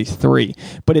personality 3.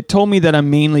 But it told me that I'm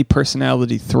mainly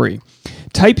personality 3.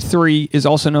 Type 3 is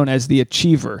also known as the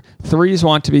achiever. 3s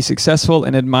want to be successful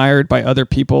and admired by other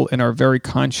people and are very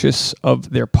conscious of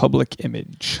their public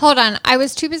image. Hold on. I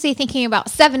was too busy thinking about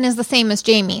 7 is the same as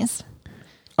Jamie's.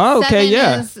 Oh, okay, 7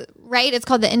 yeah. is, right? It's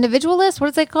called the individualist.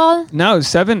 What is it called? No,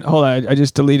 7. Hold on, I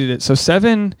just deleted it. So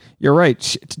 7, you're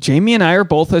right. Jamie and I are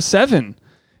both a 7.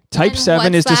 Type And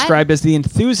 7 is what's that? described as the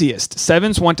enthusiast.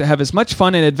 7s want to have as much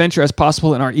fun and adventure as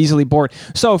possible and are easily bored.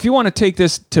 So if you want to take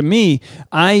this to me,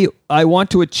 I want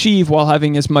to achieve while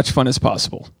having as much fun as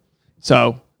possible.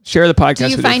 So share the podcast Do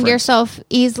you with your find friends. yourself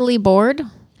easily bored?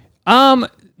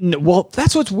 Well,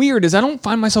 that's what's weird is I don't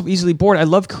find myself easily bored. I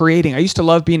love creating. I used to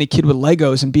love being a kid with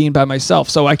Legos and being by myself.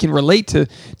 So I can relate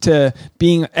to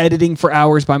being editing for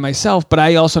hours by myself. But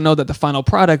I also know that the final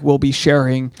product will be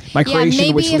sharing my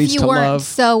creation, which leads to if you weren't love.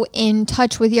 so in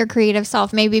touch with your creative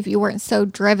self, maybe if you weren't so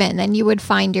driven, then you would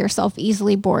find yourself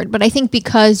easily bored. But I think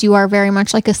because you are very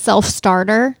much like a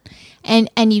self-starter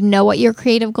and you know what your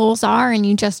creative goals are and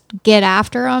you just get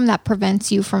after them, that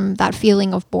prevents you from that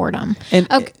feeling of boredom. And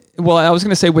okay. Well, I was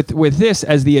going to say with this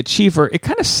as the achiever, it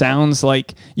kind of sounds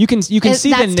like you can see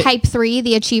that's type 3,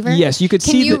 the achiever. Yes, you could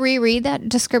see. Can you reread that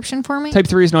description for me? Type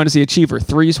 3 is known as the achiever.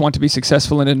 3s want to be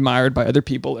successful and admired by other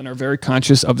people and are very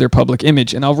conscious of their public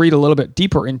image. And I'll read a little bit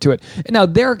deeper into it. Now,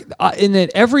 in that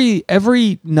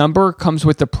every number comes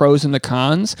with the pros and the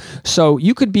cons. So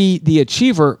you could be the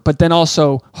achiever, but then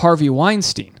also Harvey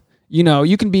Weinstein. You know,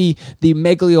 you can be the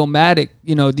megalomaniac,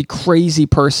 the crazy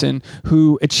person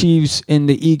who achieves and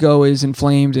the ego is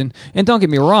inflamed. And don't get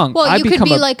me wrong. Well, you could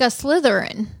be like a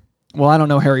Slytherin. Well, I don't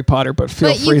know Harry Potter, but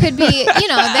feel free. But you could be,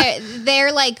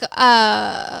 they're like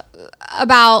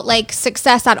about like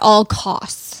success at all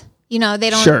costs. They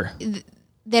don't. Sure.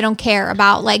 They don't care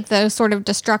about like the sort of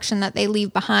destruction that they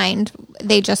leave behind.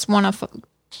 They just want to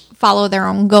follow their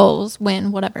own goals,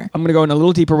 win, whatever. I'm going to go in a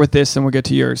little deeper with this and we'll get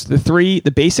to yours.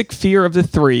 The basic fear of the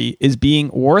 3 is being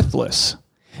worthless,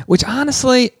 which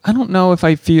honestly, I don't know if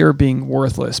I fear being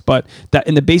worthless, but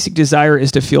and the basic desire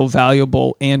is to feel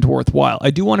valuable and worthwhile. I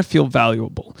do want to feel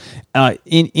valuable.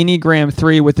 In Enneagram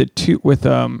 3 with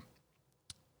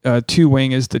 2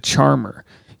 wing is the charmer.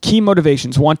 Key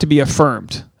motivations: want to be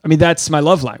affirmed. I mean, that's my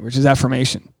love language, is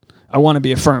affirmation. I want to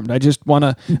be affirmed. I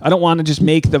don't want to just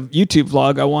make the YouTube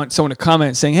vlog. I want someone to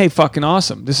comment saying, "Hey, fucking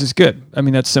awesome. This is good." I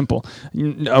mean, that's simple.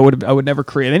 I would never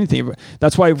create anything.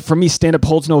 That's why for me, stand-up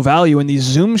holds no value in these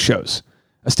Zoom shows.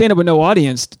 A stand-up with no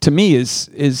audience to me is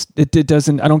it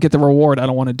doesn't, I don't get the reward. I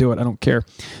don't want to do it. I don't care.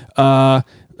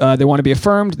 They want to be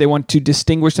affirmed. They want to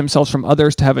distinguish themselves from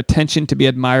others, to have attention, to be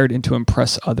admired, and to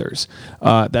impress others.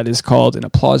 That is called an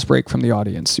applause break from the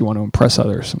audience. You want to impress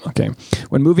others. Okay.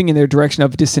 When moving in their direction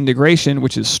of disintegration,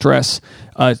 which is stress,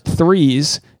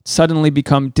 3s suddenly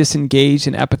become disengaged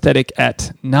and apathetic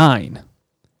at 9.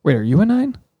 Wait, are you a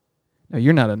 9? No,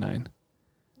 you're not a 9.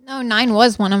 No, 9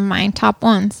 was one of my top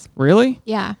ones. Really?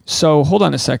 Yeah. So hold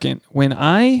on a second. When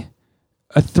a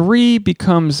 3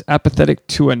 becomes apathetic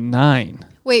to a 9.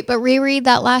 Wait, but reread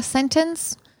that last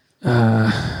sentence. However,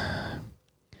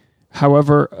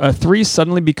 3s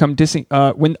suddenly become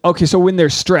when they're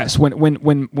stressed,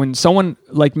 when someone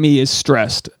like me is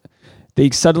stressed,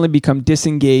 they suddenly become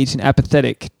disengaged and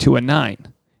apathetic to a 9.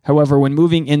 However, when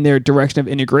moving in their direction of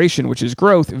integration, which is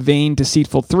growth, vain,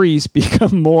 deceitful 3s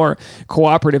become more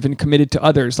cooperative and committed to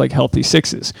others, like healthy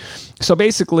 6s. So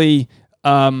basically,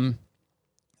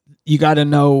 you got to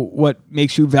know what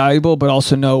makes you valuable, but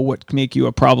also know what can make you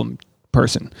a problem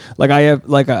person. Like I have,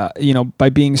 by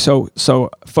being so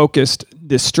focused,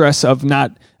 the stress of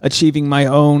not achieving my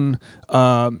own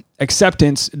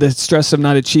acceptance, the stress of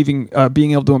not achieving,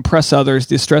 being able to impress others,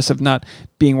 the stress of not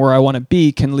being where I want to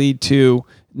be can lead to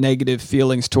negative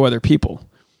feelings to other people.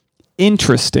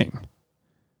 Interesting.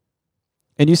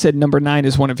 And you said number 9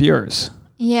 is one of yours.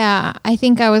 Yeah, I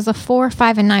think I was a 4,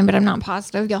 5, and 9, but I'm not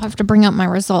positive. You'll have to bring up my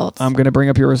results. I'm going to bring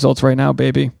up your results right now,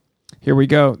 baby. Here we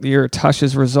go. Your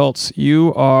Tasha's results.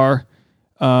 You are,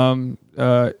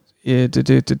 your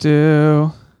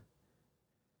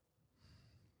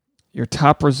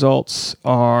top results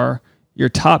are, your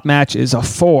top match is a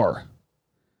 4.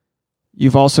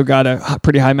 You've also got a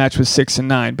pretty high match with 6 and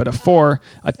 9, but a 4,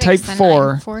 a type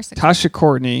 4, 4, 6. Tasha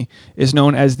Courtney is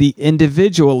known as the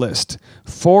individualist.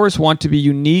 4s want to be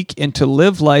unique and to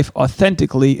live life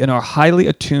authentically and are highly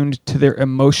attuned to their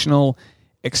emotional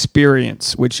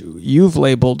experience, which you've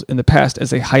labeled in the past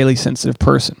as a highly sensitive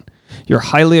person. You're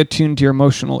highly attuned to your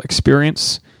emotional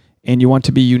experience and you want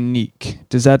to be unique.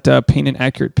 Does that paint an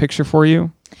accurate picture for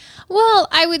you? Well,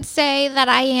 I would say that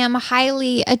I am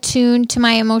highly attuned to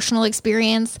my emotional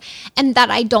experience and that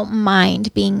I don't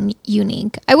mind being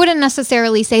unique. I wouldn't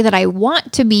necessarily say that I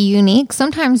want to be unique.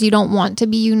 Sometimes you don't want to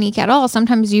be unique at all.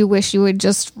 Sometimes you wish you would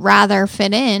just rather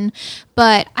fit in,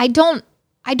 but I don't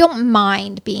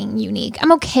mind being unique.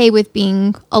 I'm okay with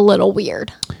being a little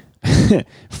weird.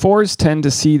 4s tend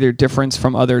to see their difference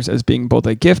from others as being both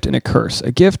a gift and a curse.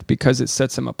 A gift because it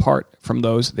sets them apart from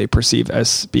those they perceive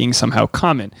as being somehow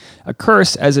common. A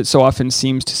curse as it so often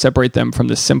seems to separate them from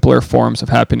the simpler forms of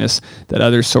happiness that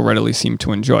others so readily seem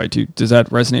to enjoy. Does that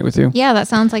resonate with you? Yeah, that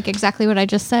sounds like exactly what I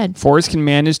just said. 4s can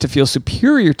manage to feel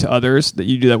superior to others, that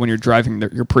you do that when you're driving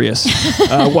your Prius,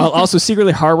 while also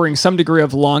secretly harboring some degree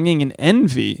of longing and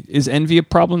envy. Is envy a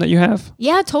problem that you have?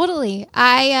 Yeah, totally.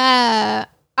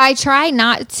 I try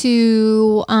not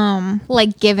to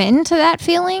give in to that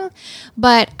feeling,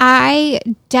 but I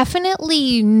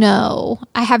definitely know,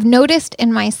 I have noticed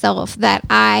in myself that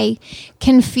I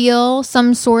can feel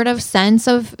some sort of sense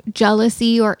of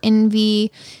jealousy or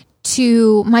envy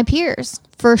to my peers,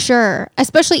 for sure,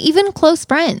 especially even close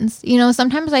friends. You know,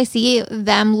 sometimes I see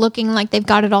them looking like they've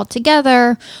got it all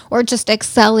together or just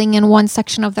excelling in one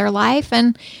section of their life,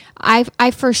 and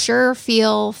I for sure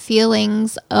feel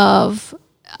feelings of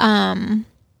not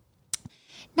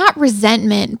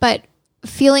resentment, but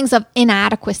feelings of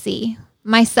inadequacy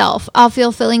myself. I'll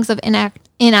feel feelings of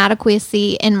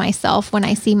inadequacy in myself when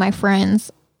I see my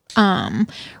friends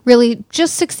really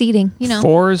just succeeding, you know.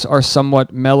 4s are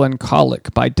somewhat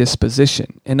melancholic by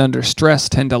disposition and under stress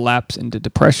tend to lapse into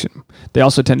depression. They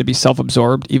also tend to be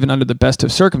self-absorbed even under the best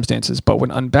of circumstances, but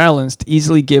when unbalanced,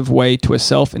 easily give way to a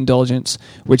self-indulgence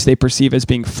which they perceive as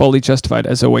being fully justified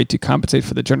as a way to compensate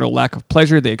for the general lack of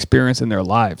pleasure they experience in their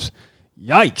lives.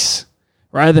 Yikes!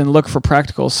 Rather than look for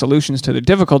practical solutions to their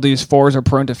difficulties, 4s are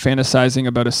prone to fantasizing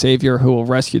about a savior who will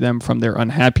rescue them from their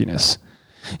unhappiness.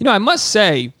 You know, I must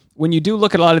say, when you do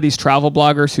look at a lot of these travel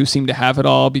bloggers who seem to have it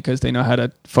all because they know how to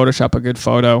Photoshop a good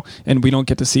photo, and we don't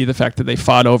get to see the fact that they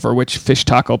fought over which fish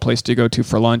taco place to go to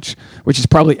for lunch, which is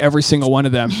probably every single one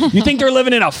of them. You think they're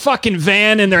living in a fucking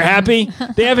van and they're happy?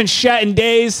 They haven't shat in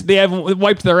days. They haven't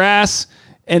wiped their ass.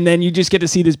 And then you just get to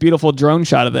see this beautiful drone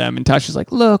shot of them. And Tasha's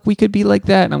like, look, we could be like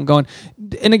that. And I'm going,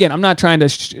 and again, I'm not trying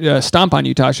to stomp on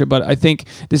you, Tasha, but I think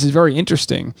this is very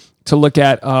interesting to look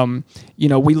at.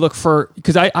 We look for,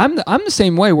 because I'm the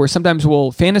same way, where sometimes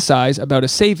we'll fantasize about a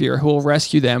savior who will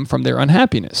rescue them from their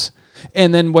unhappiness.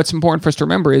 And then what's important for us to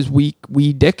remember is we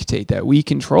dictate that. We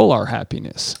control our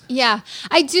happiness. Yeah,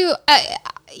 I do.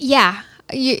 Yeah.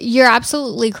 You're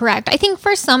absolutely correct. I think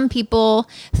for some people,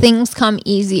 things come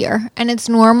easier, and it's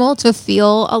normal to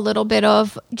feel a little bit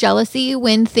of jealousy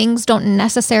when things don't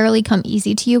necessarily come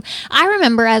easy to you. I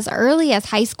remember as early as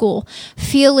high school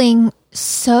feeling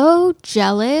so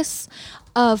jealous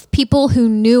of people who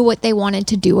knew what they wanted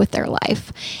to do with their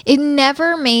life. It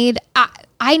never made...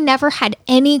 I never had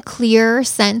any clear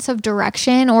sense of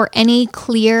direction or any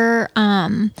clear,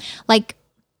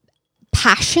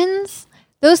 passions.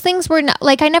 Those things were not,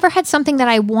 I never had something that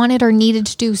I wanted or needed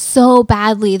to do so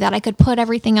badly that I could put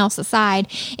everything else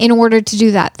aside in order to do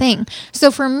that thing.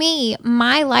 So for me,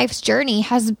 my life's journey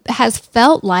has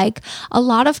felt like a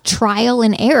lot of trial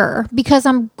and error because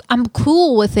I'm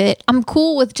cool with it. I'm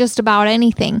cool with just about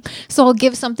anything. So I'll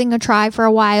give something a try for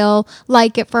a while,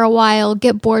 like it for a while,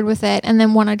 get bored with it, and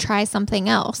then want to try something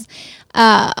else.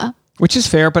 Which is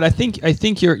fair, but I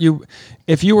think you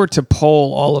if you were to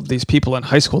poll all of these people in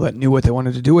high school that knew what they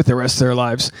wanted to do with the rest of their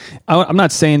lives, I'm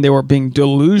not saying they were being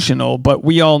delusional, but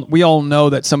we all know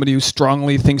that somebody who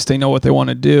strongly thinks they know what they want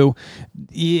to do,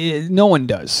 no one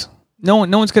does. No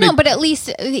one's gonna. No, but at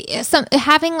least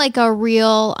having a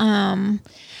real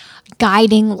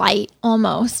guiding light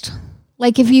almost.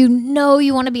 Like if you know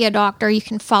you want to be a doctor, you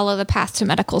can follow the path to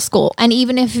medical school. And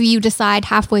even if you decide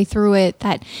halfway through it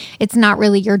that it's not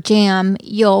really your jam,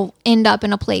 you'll end up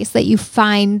in a place that you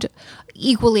find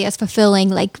equally as fulfilling,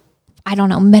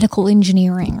 medical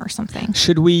engineering or something.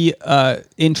 Should we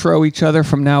intro each other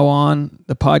from now on,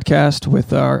 the podcast,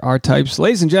 with our types?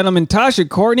 Ladies and gentlemen, Tasha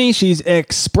Courtney. She's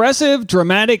expressive,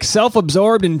 dramatic,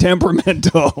 self-absorbed, and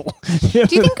temperamental. Do you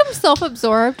think I'm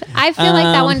self-absorbed? I feel like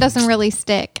that one doesn't really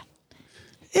stick.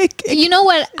 You know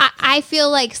what? I feel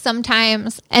like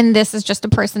sometimes, and this is just a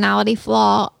personality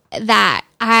flaw, that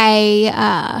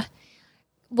I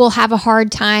will have a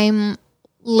hard time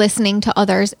listening to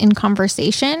others in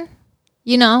conversation.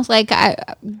 You know, like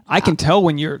I can tell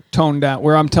when you're toned down,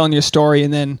 where I'm telling you a story,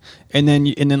 and then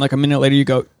like a minute later you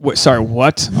go, sorry,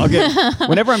 what?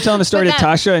 Whenever I'm telling a story to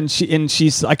Tasha and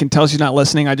she's, I can tell she's not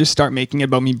listening. I just start making it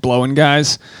about me blowing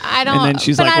guys. And then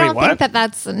she's like, wait, I don't what? think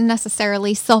that's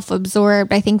necessarily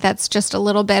self-absorbed. I think that's just a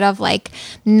little bit of like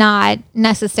not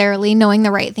necessarily knowing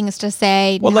the right things to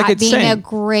say, well, not like it's being saying, a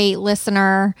great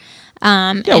listener.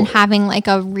 And having like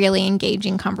a really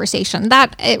engaging conversation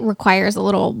that it requires a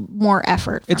little more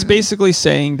effort. It's basically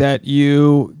saying that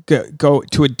you go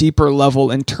to a deeper level,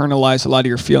 internalize a lot of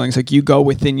your feelings. Like you go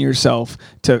within yourself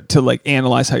to like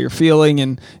analyze how you're feeling,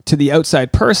 and to the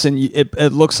outside person,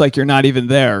 it looks like you're not even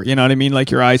there. You know what I mean?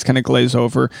 Like your eyes kind of glaze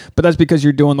over, but that's because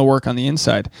you're doing the work on the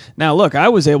inside. Now, look, I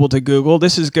was able to Google,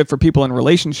 this is good for people in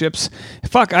relationships.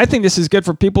 Fuck, I think this is good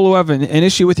for people who have an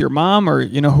issue with your mom or,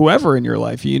 you know, whoever in your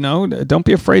life, you know. Don't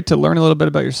be afraid to learn a little bit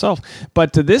about yourself.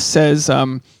 But this says,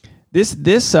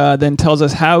 this then tells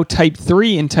us how type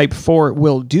 3 and type 4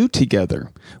 will do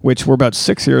together, which we're about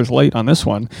 6 years late on this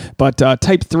one. But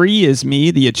type 3 is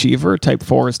me, the achiever. Type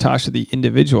 4 is Tasha, the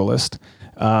individualist.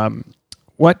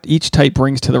 What each type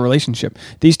brings to the relationship.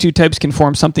 These two types can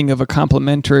form something of a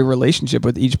complementary relationship,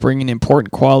 with each bringing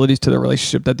important qualities to the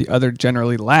relationship that the other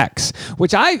generally lacks.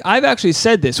 Which I've actually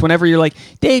said this whenever you're like,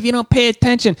 Dave, you don't pay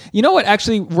attention. You know what?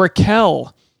 Actually,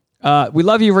 Raquel, we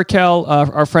love you, Raquel.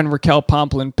 Our friend Raquel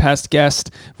Pomplin, past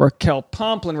guest, Raquel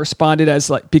Pomplin responded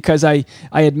as like, because I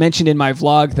had mentioned in my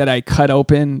vlog that I cut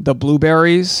open the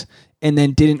blueberries and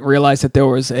then didn't realize that there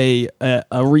was a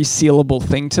resealable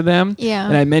thing to them. Yeah.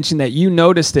 And I mentioned that you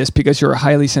noticed this because you're a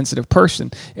highly sensitive person.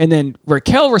 And then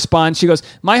Raquel responds, she goes,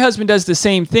 my husband does the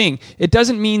same thing. It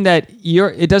doesn't mean that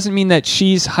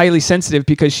she's highly sensitive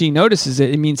because she notices it.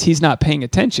 It means he's not paying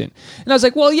attention. And I was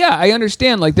like, well, yeah, I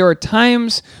understand. Like there are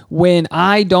times when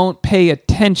I don't pay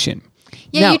attention.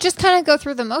 Yeah, now, you just kind of go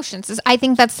through the motions. I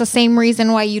think that's the same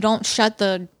reason why you don't shut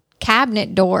the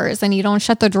cabinet doors and you don't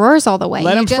shut the drawers all the way.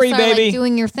 Let them free, baby. Like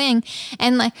doing your thing.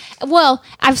 And like, well,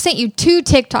 I've sent you 2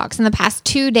 TikToks in the past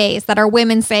 2 days that are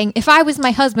women saying, if I was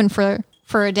my husband for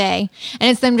a day,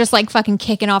 and it's them just like fucking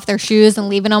kicking off their shoes and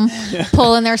leaving them,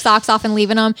 pulling their socks off and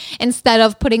leaving them, instead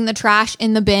of putting the trash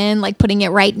in the bin, like putting it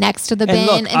right next to the bin,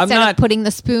 look, instead of putting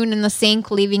the spoon in the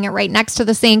sink, leaving it right next to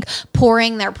the sink,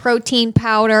 pouring their protein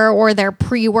powder or their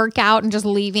pre-workout and just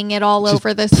leaving it all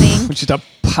over the sink. Which is a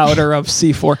powder of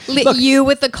C4. Look, you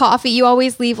with the coffee, you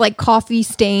always leave like coffee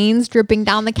stains dripping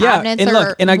down the cabinets. And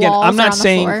look, and again, I'm not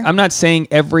saying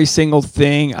every single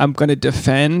thing I'm going to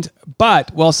defend,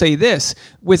 but I'll say this: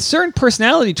 with certain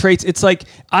personality traits, it's like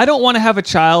I don't want to have a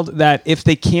child that if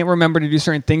they can't remember to do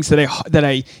certain things that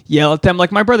I yell at them.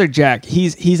 Like my brother Jack,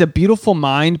 he's a beautiful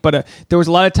mind, but there was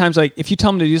a lot of times like if you tell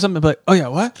him to do something, I'm like, oh yeah,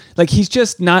 what? Like he's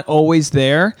just not always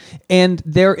there, and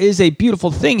there is a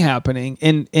beautiful thing happening.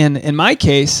 In my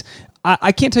case,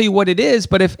 I can't tell you what it is,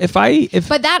 but if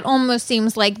but that almost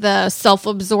seems like the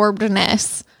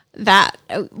self-absorbedness that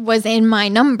was in my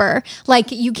number.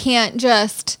 Like you can't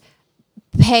just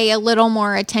pay a little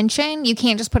more attention. You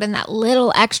can't just put in that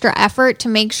little extra effort to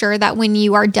make sure that when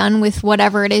you are done with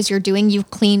whatever it is you're doing, you've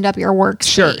cleaned up your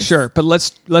workspace. Sure. But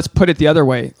let's put it the other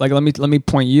way. Like let me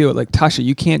point you. Like Tasha,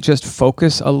 you can't just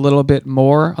focus a little bit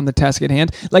more on the task at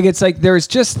hand. Like it's like there's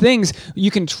just things you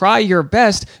can try your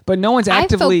best, but no one's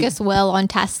actively. I focus well on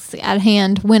tasks at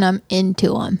hand when I'm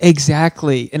into them.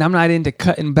 Exactly, and I'm not into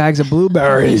cutting bags of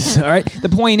blueberries. All right. The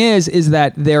point is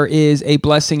that there is a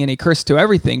blessing and a curse to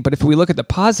everything. But if we look at the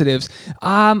positives,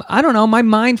 I don't know, my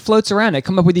mind floats around. I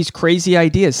come up with these crazy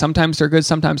ideas. Sometimes they're good,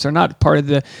 sometimes they're not. Part of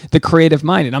the creative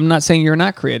mind. And I'm not saying you're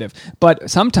not creative,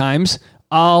 but sometimes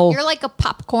you're like a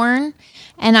popcorn,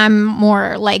 and I'm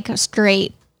more like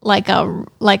straight, like a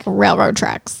railroad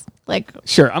tracks. Like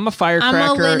sure, I'm a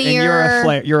firecracker and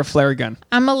you're a flare gun.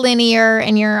 I'm a linear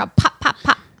and you're a pop pop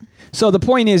pop. So the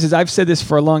point is I've said this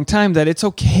for a long time, that it's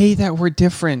okay that we're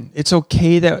different. It's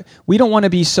okay that we don't want to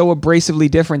be so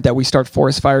abrasively different that we start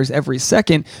forest fires every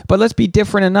second, but let's be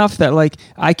different enough that like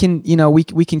I can,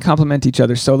 we can complement each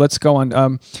other. So let's go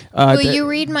on. Will you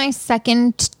read my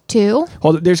second two?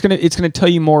 Hold it. It's going to tell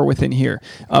you more within here.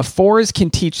 4s can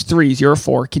teach 3s. You're a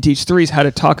 4, can teach 3s how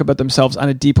to talk about themselves on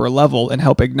a deeper level and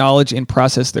help acknowledge and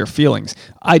process their feelings.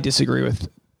 I disagree with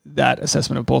that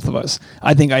assessment of both of us.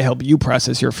 I think I help you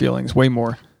process your feelings way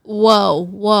more.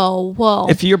 Whoa.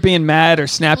 If you're being mad or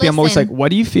snappy, I'm always like,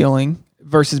 what are you feeling?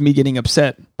 Versus me getting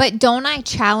upset. But don't I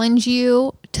challenge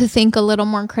you to think a little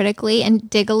more critically and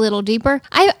dig a little deeper,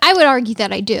 I would argue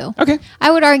that I do. Okay.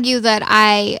 I would argue that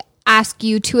I ask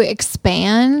you to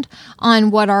expand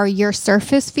on what are your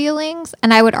surface feelings,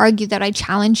 and I would argue that I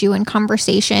challenge you in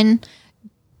conversation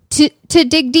to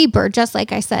dig deeper, just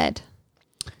like I said.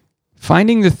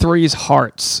 Finding the three's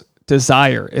heart's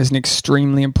desire is an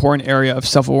extremely important area of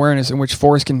self-awareness in which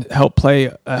fours can help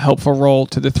play a helpful role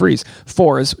to the threes.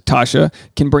 Fours, Tasha,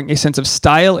 can bring a sense of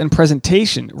style and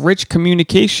presentation, rich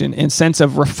communication, and sense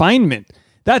of refinement.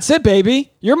 That's it,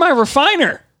 baby. You're my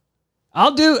refiner.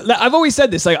 I've always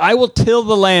said this, like, I will till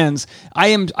the lands.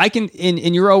 And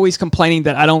you're always complaining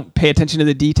that I don't pay attention to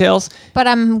the details. But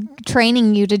I'm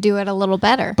training you to do it a little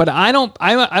better. But I don't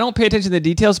pay attention to the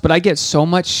details, but I get so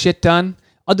much shit done.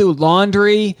 I'll do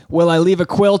laundry. Will I leave a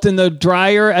quilt in the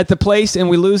dryer at the place and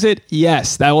we lose it?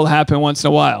 Yes, that will happen once in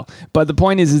a while. But the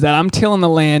point is that I'm tilling the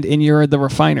land and you're the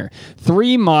refiner.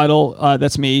 3 model,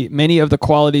 that's me, many of the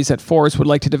qualities that 4s would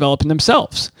like to develop in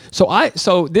themselves.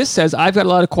 So this says I've got a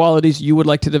lot of qualities you would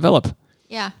like to develop.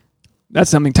 Yeah. That's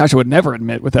something Tasha would never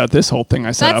admit without this whole thing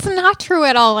I set up. That's not true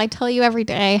at all. I tell you every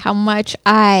day how much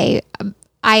I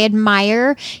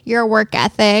admire your work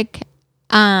ethic.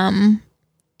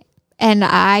 And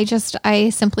I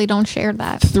simply don't share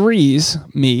that.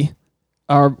 3s, me,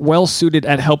 are well suited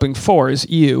at helping 4s,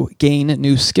 you, gain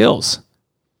new skills.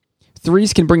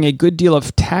 3s can bring a good deal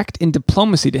of tact and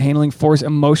diplomacy to handling 4s'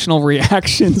 emotional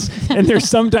reactions and their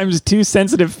sometimes too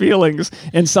sensitive feelings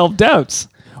and self-doubts.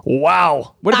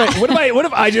 Wow. What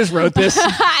if I just wrote this?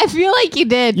 I feel like you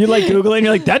did. You like Google it and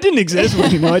you're like, that didn't exist.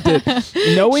 Well, you know it did.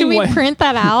 Should we print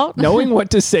that out? Knowing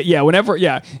what to say. Yeah,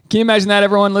 Can you imagine that,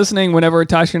 everyone listening? Whenever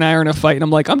Tasha and I are in a fight and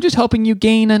I'm like, I'm just helping you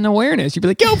gain an awareness. You'd be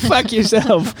like, go fuck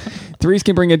yourself. 3s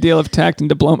can bring a deal of tact and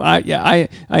diplomacy. I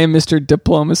am Mr.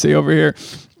 Diplomacy over here.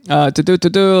 Let's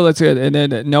get it. And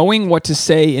then knowing what to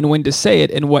say and when to say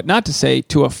it and what not to say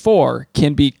to a 4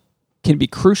 can be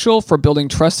crucial for building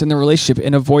trust in the relationship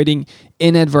and avoiding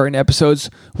inadvertent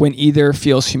episodes when either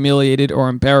feels humiliated or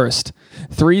embarrassed.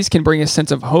 3s can bring a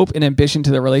sense of hope and ambition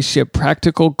to the relationship,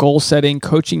 practical goal setting,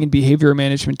 coaching, and behavior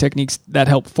management techniques that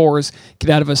help 4s get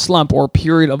out of a slump or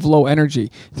period of low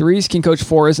energy. 3s can coach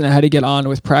 4s on how to get on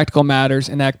with practical matters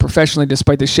and act professionally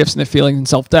despite the shifts in the feelings and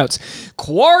self-doubts.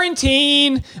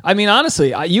 Quarantine! I mean,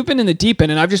 honestly, you've been in the deep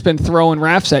end and I've just been throwing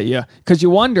rafts at you because you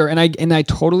wonder, and I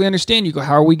totally understand. You go,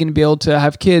 how are we going to be able to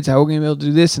have kids? How are we going to be able to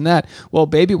do this and that? Well,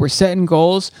 baby, we're setting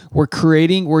goals. We're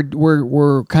creating.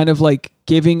 We're kind of like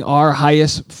giving our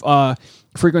highest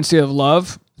frequency of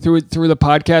love through the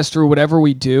podcast, through whatever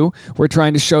we do. We're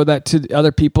trying to show that to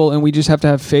other people, and we just have to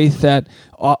have faith that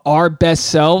our best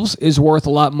selves is worth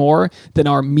a lot more than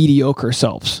our mediocre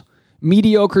selves.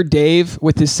 Mediocre Dave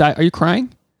with his side. Are you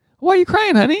crying? Why are you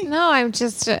crying, honey? No, I'm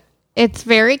just. It's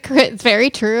very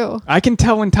true. I can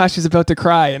tell when Tasha's about to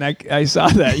cry, and I saw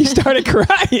that. You started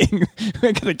crying.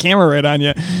 I got the camera right on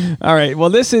you. All right.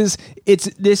 Well,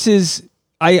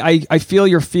 I feel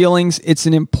your feelings. It's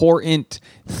an important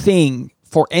thing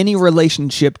for any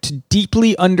relationship to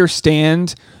deeply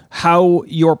understand how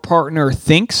your partner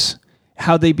thinks,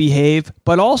 how they behave,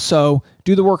 but also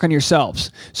do the work on yourselves.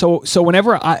 So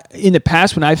whenever in the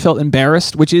past, when I felt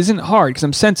embarrassed, which isn't hard because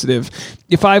I'm sensitive,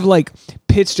 if I've like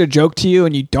pitched a joke to you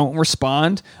and you don't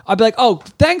respond, I'll be like, oh,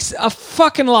 thanks a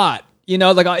fucking lot. You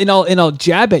know, like, and I'll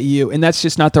jab at you, and that's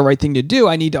just not the right thing to do.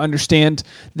 I need to understand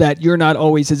that you're not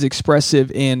always as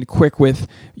expressive and quick with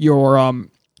your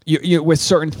with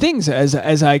certain things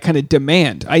as I kind of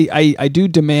demand. I do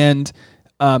demand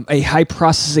a high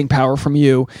processing power from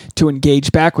you to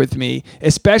engage back with me.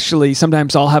 Especially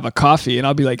sometimes I'll have a coffee and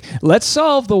I'll be like, let's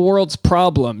solve the world's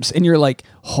problems. And you're like,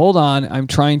 hold on, I'm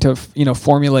trying to,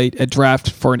 formulate a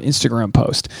draft for an Instagram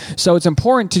post. So it's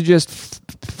important to just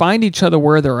find each other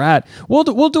where they're at.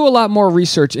 We'll do a lot more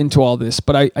research into all this,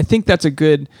 but I think that's a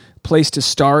good place to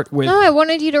start with. No, I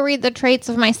wanted you to read the traits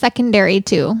of my secondary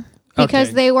too,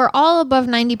 because they were all above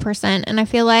 90%. And I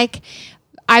feel like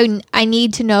I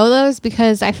need to know those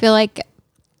because I feel like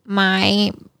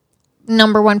my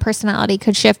number one personality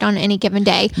could shift on any given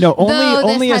day. No,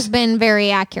 only this has been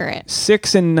very accurate.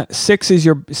 6 is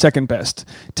your second best.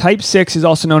 Type 6 is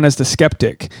also known as the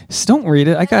skeptic. Don't read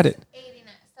it. I got it.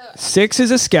 6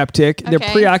 is a skeptic. Okay.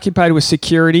 They're preoccupied with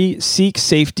security, seek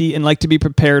safety, and like to be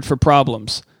prepared for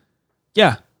problems.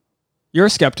 Yeah, you're a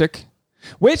skeptic,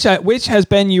 which has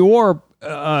been your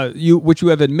which you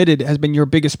have admitted has been your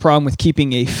biggest problem with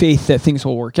keeping a faith that things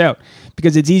will work out.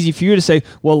 Because it's easy for you to say,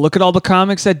 well, look at all the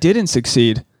comics that didn't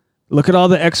succeed. Look at all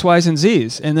the X, Y's, and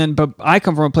Z's. But I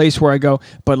come from a place where I go,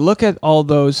 but look at all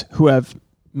those who have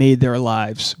made their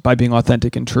lives by being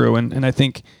authentic and true. And I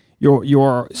think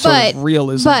your sort of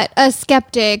realism. But a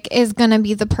skeptic is going to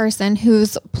be the person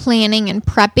who's planning and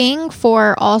prepping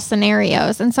for all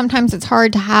scenarios. And sometimes it's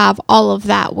hard to have all of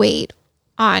that weight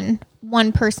on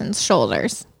one person's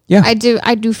shoulders. Yeah. I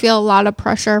do feel a lot of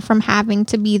pressure from having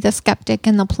to be the skeptic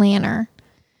and the planner.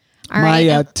 All right.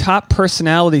 My top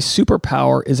personality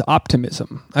superpower is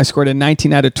optimism. I scored a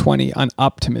 19 out of 20 on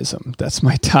optimism. That's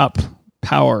my top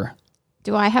power.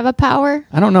 Do I have a power?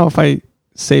 I don't know if I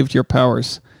saved your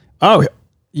powers. Oh,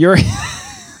 you're...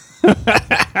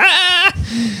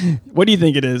 What do you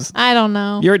think it is? I don't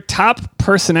know. Your top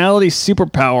personality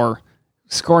superpower,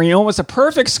 scoring almost a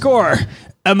perfect score,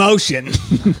 emotion.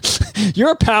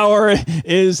 Your power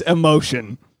is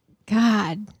emotion.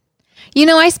 God. You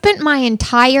know, I spent my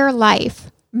entire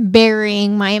life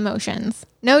burying my emotions.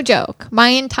 No joke. My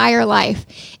entire life.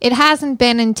 It hasn't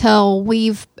been until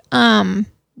we've been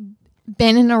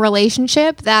in a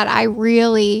relationship that I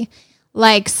really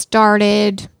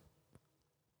started,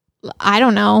 I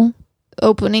don't know,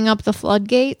 opening up the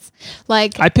floodgates.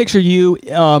 I picture you,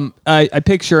 I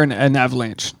picture an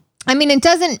avalanche. I mean, it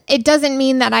doesn't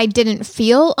mean that I didn't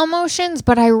feel emotions,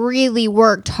 but I really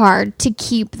worked hard to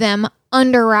keep them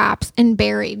under wraps and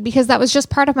buried because that was just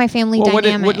part of my family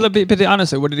dynamic. But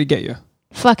honestly, what did it get you?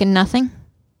 Fucking nothing.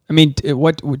 I mean,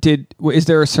 is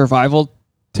there a survival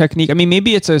technique? I mean,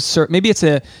 maybe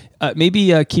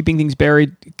keeping things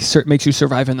buried makes you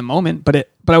survive in the moment, but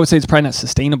I would say it's probably not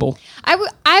sustainable.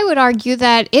 I would argue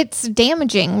that it's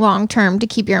damaging long term to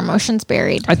keep your emotions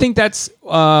buried. I think that's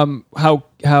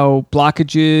how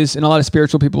blockages, and a lot of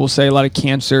spiritual people will say, a lot of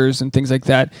cancers and things like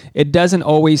that, it doesn't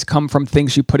always come from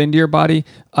things you put into your body.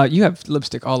 You have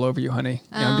lipstick all over you, honey.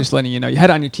 I'm just letting you know. You had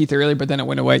it on your teeth earlier, but then it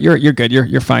went away. You're good.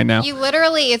 You're fine now. You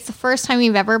literally, it's the first time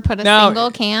you've ever put a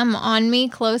single cam on me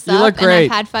close up. You look great.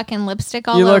 And I've had fucking lipstick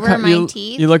all over my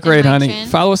teeth. You look great, honey. Chin.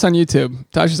 Follow us on YouTube.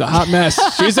 Tasha's a hot mess.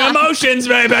 She's emotions,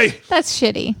 baby. That's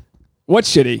shitty. What's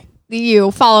shitty?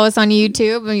 You follow us on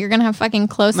YouTube and you're gonna have fucking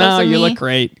close-ups No, of me. you look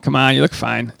great. Come on, you look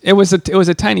fine. It was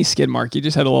a tiny skid mark. You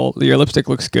just had a little. Your lipstick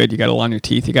looks good. You got a little on your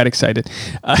teeth. You got excited.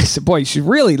 So boy, you should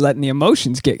really letting the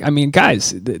emotions get. I mean,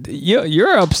 guys,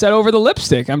 you're upset over the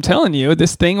lipstick. I'm telling you,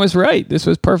 this thing was right. This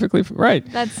was perfectly right.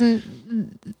 That's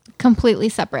completely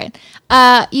separate.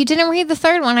 You didn't read the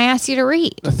third one. I asked you to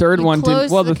read. The third one didn't.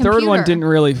 Well, the third one didn't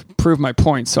really prove my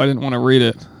point, so I didn't want to read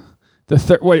it. The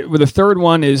third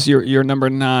one is your number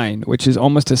 9, which is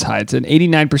almost as high. It's an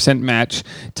 89% match.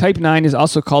 Type 9 is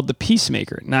also called the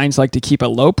peacemaker. 9s like to keep a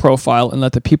low profile and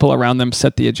let the people around them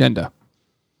set the agenda.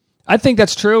 I think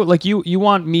that's true. Like you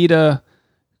want me to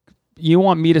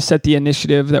set the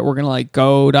initiative that we're gonna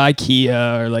go to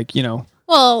IKEA or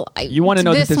Well, you want to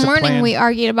know that there's a plan. This morning we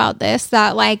argued about this,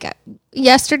 that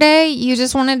yesterday you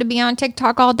just wanted to be on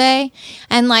TikTok all day,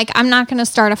 and I'm not going to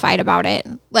start a fight about it.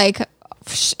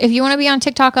 If you want to be on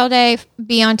TikTok all day,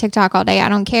 be on TikTok all day. I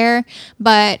don't care.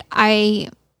 But I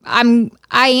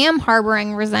am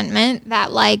harboring resentment that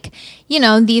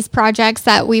these projects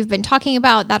that we've been talking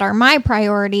about that are my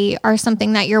priority are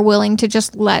something that you're willing to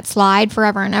just let slide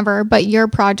forever and ever. But your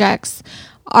projects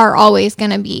are always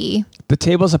going to be. The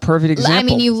table's a perfect example. I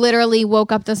mean, you literally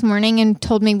woke up this morning and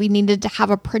told me we needed to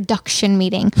have a production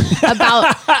meeting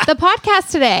about the podcast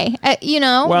today,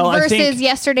 versus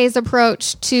yesterday's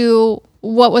approach to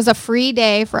what was a free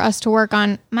day for us to work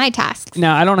on my tasks.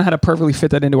 Now, I don't know how to perfectly fit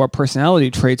that into our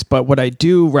personality traits, but what I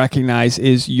do recognize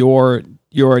is your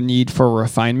need for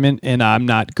refinement, and I'm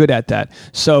not good at that.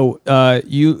 So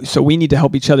we need to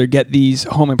help each other get these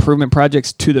home improvement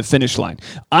projects to the finish line.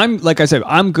 I'm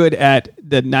good at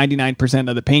the 99%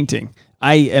 of the painting.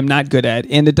 I am not good at,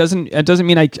 and it doesn't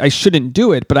mean I shouldn't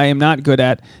do it, but I am not good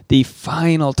at the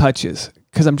final touches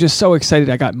because I'm just so excited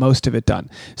I got most of it done.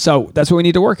 So that's what we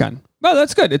need to work on. Well,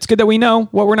 that's good. It's good that we know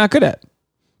what we're not good at.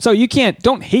 So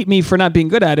don't hate me for not being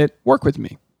good at it. Work with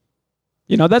me.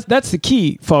 That's the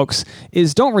key, folks,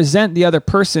 is don't resent the other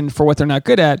person for what they're not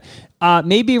good at.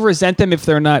 Maybe resent them if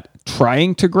they're not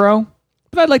trying to grow.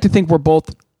 But I'd like to think we're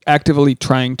both actively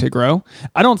trying to grow.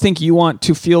 I don't think you want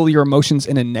to feel your emotions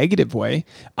in a negative way.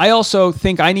 I also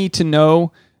think I need to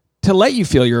know to let you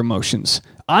feel your emotions.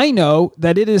 I know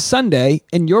that it is Sunday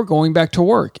and you're going back to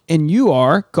work and you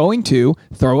are going to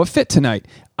throw a fit tonight.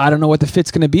 I don't know what the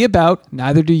fit's going to be about.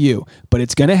 Neither do you, but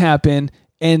it's going to happen.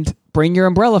 And bring your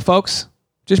umbrella, folks.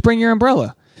 Just bring your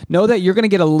umbrella. Know that you're going to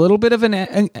get a little bit of an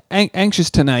anxious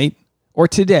tonight or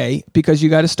today because you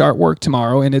got to start work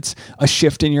tomorrow and it's a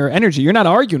shift in your energy. You're not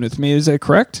arguing with me. Is that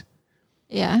correct?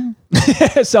 Yeah.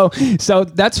 So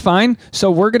that's fine. So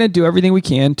we're going to do everything we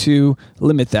can to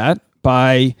limit that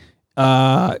by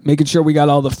making sure we got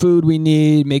all the food we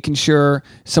need, making sure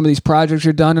some of these projects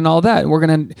are done and all that. And we're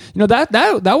going to,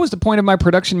 that was the point of my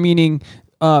production meeting.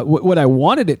 What I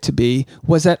wanted it to be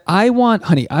was that I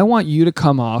want you to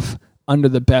come off under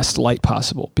the best light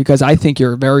possible because I think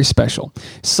you're very special.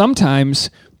 Sometimes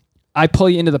I pull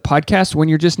you into the podcast when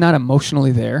you're just not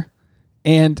emotionally there,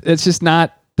 and it's just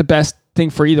not the best thing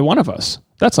for either one of us.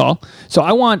 That's all.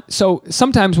 So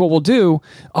sometimes what we'll do,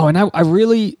 and I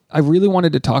really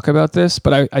wanted to talk about this,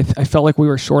 but I felt like we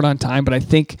were short on time, but I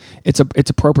think it's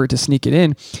appropriate to sneak it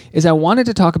in, is I wanted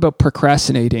to talk about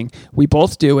procrastinating. We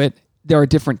both do it. There are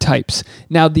different types.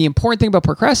 Now, the important thing about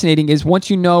procrastinating is once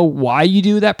you know why you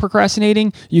do that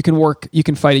procrastinating, you can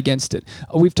fight against it.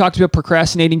 We've talked about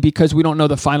procrastinating because we don't know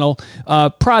the final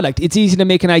product. It's easy to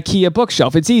make an IKEA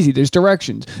bookshelf. It's easy. There's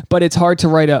directions, but it's hard to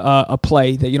write a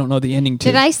play that you don't know the ending to.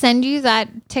 Did I send you that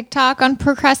TikTok on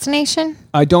procrastination?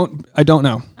 I don't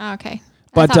know. Oh, okay.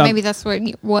 But I thought maybe that's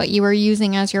what you were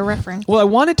using as your reference. Well, I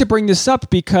wanted to bring this up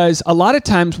because a lot of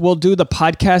times we'll do the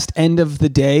podcast end of the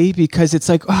day because it's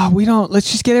like, let's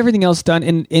just get everything else done.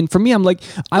 And for me, I'm like,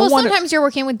 sometimes you're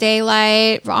working with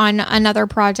daylight on another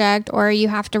project, or you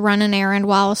have to run an errand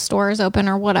while a store is open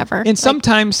or whatever. And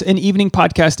sometimes an evening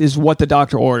podcast is what the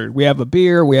doctor ordered. We have a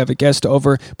beer, we have a guest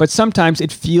over, but sometimes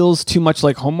it feels too much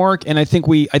like homework. And I think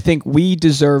we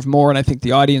deserve more, and I think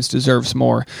the audience deserves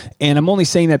more. And I'm only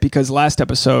saying that because last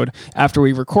episode after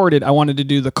we recorded, I wanted to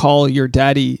do the call her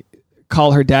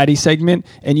daddy segment,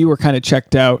 and you were kind of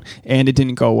checked out and it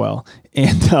didn't go well.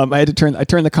 And I turned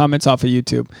the comments off of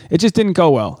YouTube. It just didn't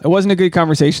go well. It wasn't a good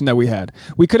conversation that we had.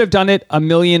 We could have done it a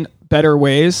million better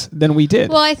ways than we did.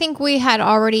 Well, I think we had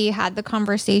already had the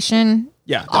conversation.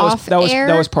 Yeah,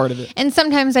 that was part of it. And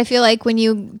sometimes I feel like when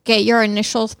you get your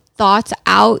initial thoughts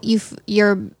out,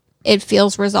 it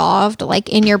feels resolved, like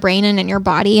in your brain and in your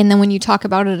body. And then when you talk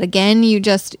about it again,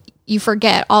 you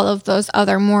forget all of those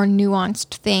other more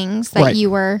nuanced things that you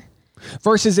were.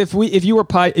 Versus if you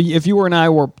were and I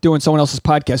were doing someone else's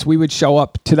podcast, we would show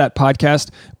up to that podcast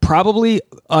probably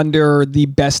under the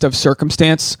best of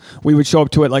circumstance. We would show up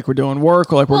to it like we're doing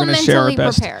work or like we're going to share our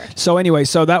best. Prepared. So anyway,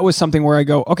 that was something where I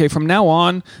go, okay, from now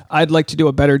on, I'd like to do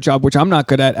a better job, which I'm not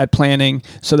good at planning,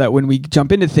 so that when we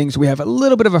jump into things, we have a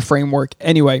little bit of a framework.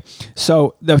 Anyway,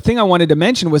 so the thing I wanted to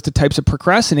mention was the types of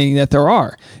procrastinating that there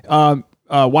are.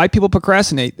 Why people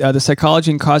procrastinate, the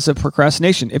psychology and cause of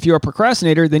procrastination. If you're a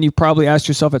procrastinator, then you probably asked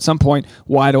yourself at some point,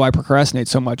 why do I procrastinate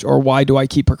so much? Or why do I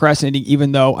keep procrastinating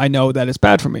even though I know that it's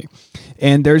bad for me?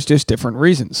 And there's just different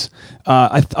reasons.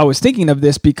 I was thinking of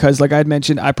this because, like I'd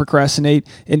mentioned, I procrastinate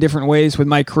in different ways with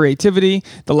my creativity.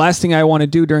 The last thing I want to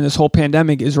do during this whole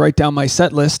pandemic is write down my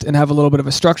set list and have a little bit of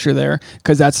a structure there,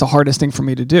 because that's the hardest thing for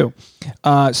me to do.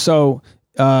 And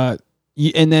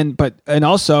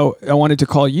also I wanted to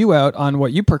call you out on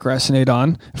what you procrastinate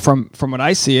on from what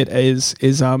I see it is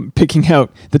picking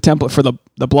out the template for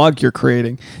the blog you're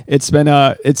creating. It's been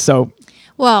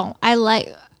well, I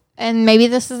like, and maybe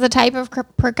this is the type of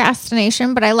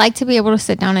procrastination, but I like to be able to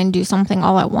sit down and do something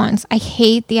all at once. I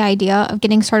hate the idea of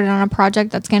getting started on a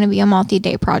project that's going to be a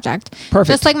multi-day project. Perfect.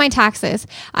 Just like my taxes.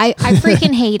 I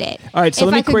freaking hate it. All right, so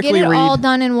let me quickly read. If I could get it all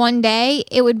done in one day,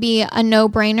 it would be a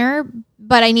no-brainer,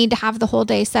 but I need to have the whole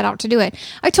day set out to do it.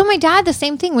 I told my dad the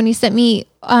same thing when he sent me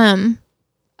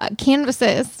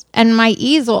canvases and my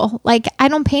easel. Like, I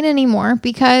don't paint anymore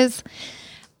because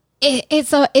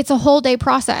it's a whole day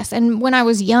process. And when I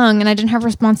was young and I didn't have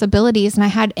responsibilities and I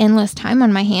had endless time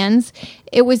on my hands,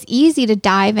 it was easy to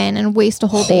dive in and waste a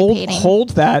whole day painting. Hold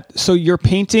that. So your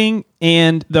painting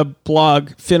and the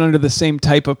blog fit under the same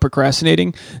type of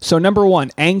procrastinating. So number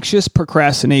one, anxious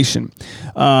procrastination.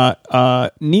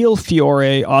 Neil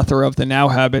Fiore, author of The Now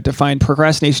Habit, defined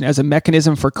procrastination as a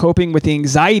mechanism for coping with the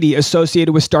anxiety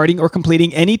associated with starting or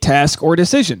completing any task or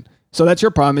decision. So that's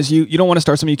your problem, is you don't want to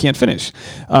start something you can't finish.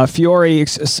 Fiore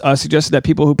suggested that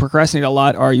people who procrastinate a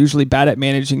lot are usually bad at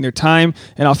managing their time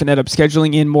and often end up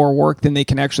scheduling in more work than they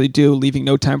can actually do, leaving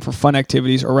no time for fun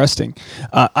activities or resting.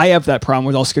 I have that problem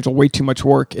where I'll schedule way too much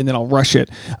work and then I'll rush it.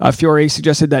 Fiore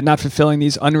suggested that not fulfilling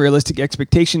these unrealistic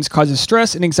expectations causes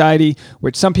stress and anxiety,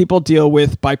 which some people deal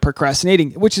with by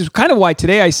procrastinating, which is kind of why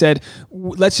today I said,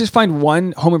 let's just find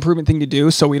one home improvement thing to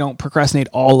do so we don't procrastinate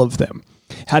all of them.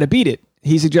 How to beat it.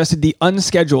 He suggested the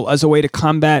unschedule as a way to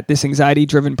combat this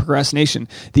anxiety-driven procrastination.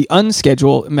 The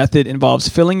unschedule method involves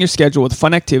filling your schedule with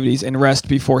fun activities and rest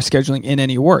before scheduling in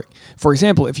any work. For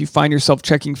example, if you find yourself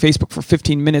checking Facebook for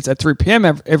 15 minutes at 3 p.m.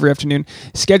 every afternoon,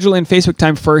 schedule in Facebook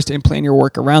time first and plan your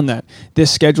work around that.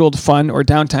 This scheduled fun or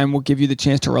downtime will give you the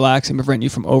chance to relax and prevent you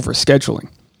from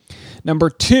overscheduling. Number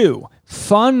 2,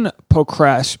 fun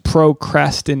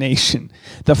procrastination.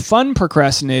 The fun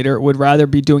procrastinator would rather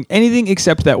be doing anything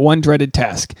except that one dreaded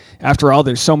task. After all,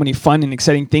 there's so many fun and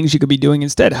exciting things you could be doing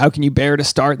instead. How can you bear to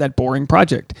start that boring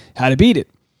project? How to beat it?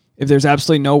 If there's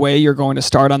absolutely no way you're going to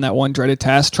start on that one dreaded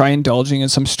task, try indulging in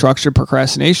some structured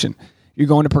procrastination. You're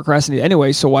going to procrastinate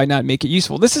anyway, so why not make it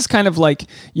useful? This is kind of like,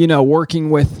 working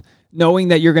with knowing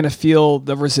that you're going to feel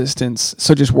the resistance,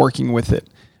 so just working with it.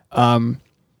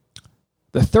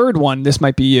 The third one, this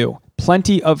might be you.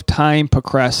 Plenty of time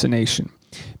procrastination.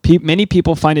 Many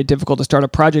people find it difficult to start a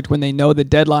project when they know the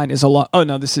deadline is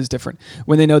this is different.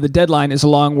 When they know the deadline is a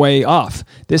long way off.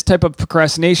 This type of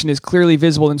procrastination is clearly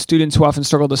visible in students who often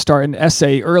struggle to start an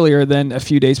essay earlier than a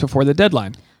few days before the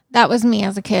deadline. That was me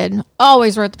as a kid.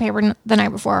 Always wrote the paper the night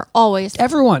before. Always.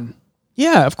 Everyone.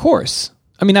 Yeah, of course.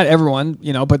 I mean, not everyone,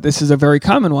 but this is a very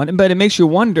common one. But it makes you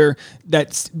wonder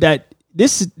that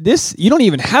this you don't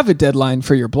even have a deadline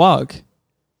for your blog.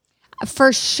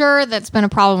 For sure, that's been a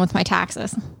problem with my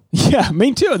taxes. Yeah,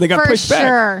 me too. They got pushed back. For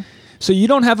sure. So you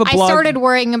don't have a blog. I started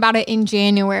worrying about it in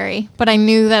January, but I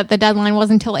knew that the deadline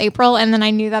wasn't until April, and then I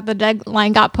knew that the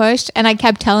deadline got pushed, and I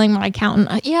kept telling my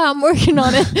accountant, "Yeah, I'm working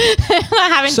on it." I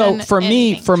haven't. So for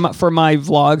anything. For my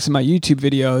vlogs and my YouTube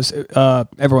videos,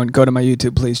 everyone go to my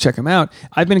YouTube, please check them out.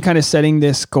 I've been kind of setting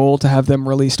this goal to have them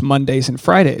released Mondays and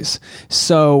Fridays.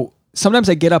 So sometimes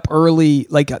I get up early,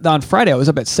 like on Friday, I was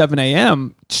up at 7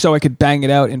 a.m. so I could bang it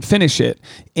out and finish it.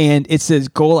 And it's this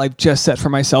goal I've just set for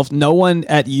myself. No one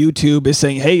at YouTube is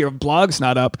saying, hey, your blog's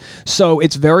not up. So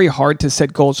it's very hard to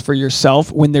set goals for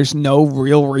yourself when there's no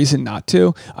real reason not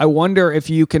to. I wonder if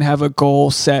you can have a goal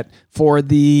set for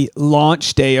the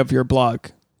launch day of your blog.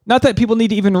 Not that people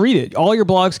need to even read it. All your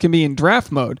blogs can be in draft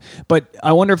mode. But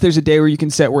I wonder if there's a day where you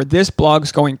can set where this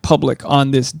blog's going public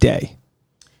on this day.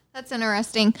 That's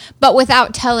interesting, but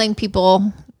without telling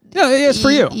people. Yeah, it's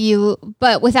for you.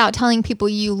 But without telling people,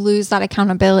 you lose that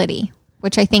accountability,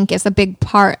 which I think is a big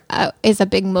part, is a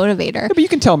big motivator. Yeah, but you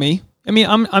can tell me. I mean,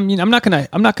 I'm not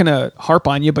gonna harp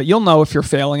on you, but you'll know if you're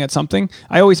failing at something.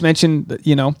 I always mention,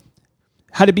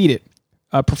 how to beat it.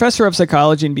 A professor of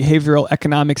psychology and behavioral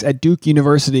economics at Duke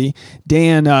University,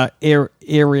 Dan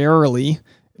Ariely,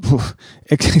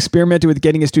 experimented with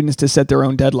getting his students to set their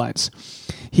own deadlines.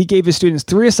 He gave his students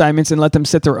 3 assignments and let them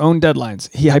set their own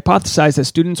deadlines. He hypothesized that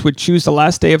students would choose the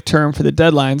last day of term for the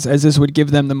deadlines, as this would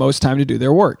give them the most time to do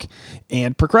their work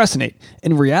and procrastinate.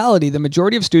 In reality, the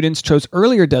majority of students chose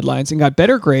earlier deadlines and got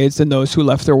better grades than those who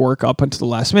left their work up until the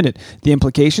last minute. The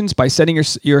implications: by setting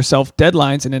yourself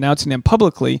deadlines and announcing them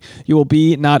publicly, you'll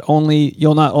not only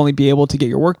be able to get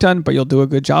your work done, but you'll do a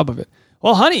good job of it.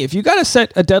 Well, honey, if you got to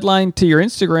set a deadline to your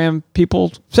Instagram,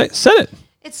 people set it.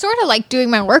 It's sort of like doing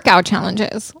my workout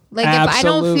challenges. Like Absolutely. If I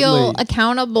don't feel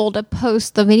accountable to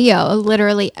post the video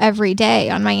literally every day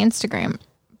on my Instagram,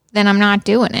 then I'm not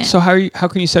doing it. So how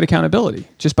can you set accountability?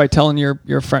 Just by telling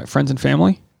your friends and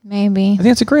family? Maybe. I think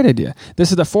that's a great idea. This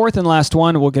is the 4th and last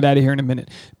one. We'll get out of here in a minute.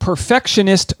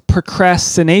 Perfectionist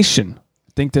procrastination.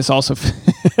 I think this also...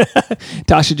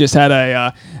 Tasha just had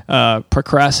a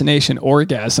procrastination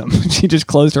orgasm. She just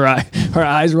closed her eye. Her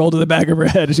eyes rolled to the back of her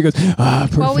head. And she goes,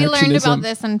 perfectionism. Well, we learned about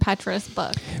this in Petra's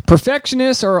book.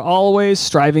 Perfectionists are always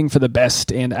striving for the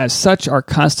best, and as such are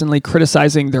constantly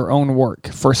criticizing their own work.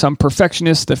 For some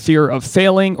perfectionists, the fear of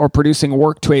failing or producing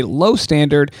work to a low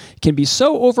standard can be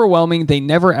so overwhelming they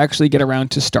never actually get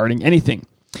around to starting anything.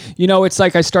 It's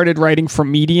like I started writing for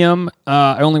Medium.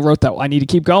 I only wrote that. I need to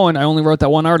keep going. I only wrote that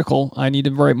one article. I need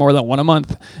to write more than one a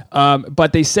month.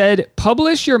 But they said,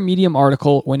 publish your Medium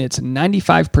article when it's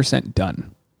 95%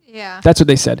 done. Yeah. That's what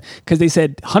they said. Because they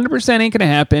said 100% ain't going to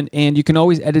happen, and you can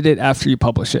always edit it after you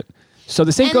publish it. So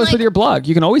the same goes with your blog.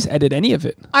 You can always edit any of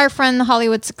it. Our friend, the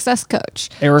Hollywood success coach,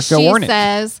 Erica Warnick,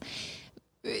 says,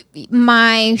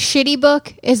 my shitty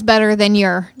book is better than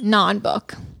your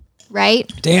non-book,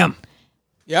 right? Damn.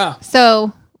 Yeah.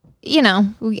 So,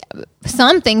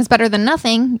 something's better than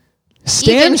nothing.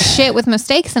 Even shit with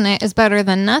mistakes in it is better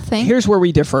than nothing. Here's where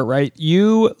we differ, right?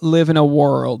 You live in a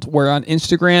world where on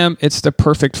Instagram, it's the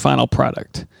perfect final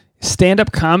product.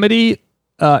 Stand-up comedy,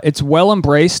 it's well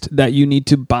embraced that you need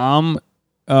to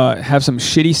have some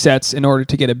shitty sets in order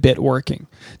to get a bit working.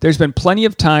 There's been plenty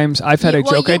of times I've had a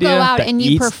joke idea go out that and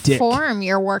you eats perform dick.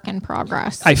 your work in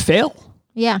progress. I fail.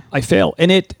 Yeah. I fail.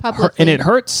 And it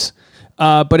hurts.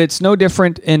 But it's no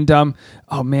different. And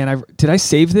did I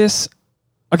save this?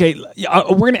 Okay,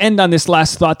 we're gonna end on this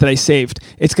last thought that I saved.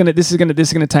 This is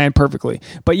gonna tie in perfectly.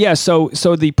 But yeah, so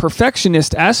the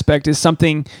perfectionist aspect is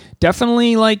something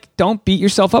definitely like don't beat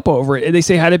yourself up over it. They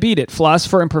say how to beat it.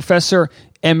 Philosopher and professor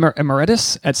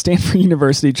Emeritus at Stanford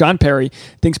University, John Perry,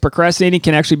 thinks procrastinating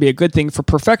can actually be a good thing for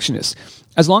perfectionists.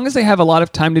 As long as they have a lot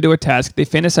of time to do a task, they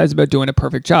fantasize about doing a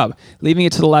perfect job. Leaving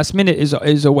it to the last minute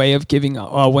is a way of giving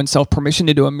oneself permission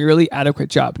to do a merely adequate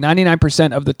job.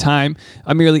 99% of the time,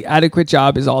 a merely adequate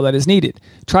job is all that is needed.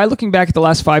 Try looking back at the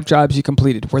last 5 jobs you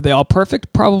completed. Were they all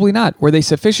perfect? Probably not. Were they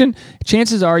sufficient?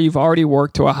 Chances are you've already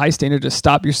worked to a high standard to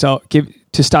stop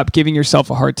giving yourself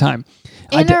a hard time.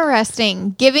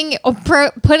 Interesting.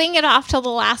 Putting it off till the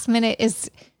last minute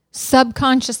is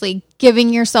subconsciously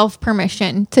giving yourself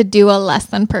permission to do a less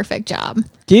than perfect job.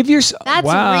 Give yourself. That's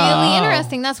really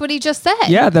interesting. That's what he just said.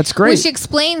 Yeah, that's great. Which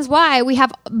explains why we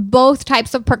have both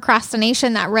types of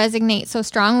procrastination that resonate so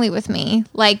strongly with me,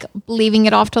 like leaving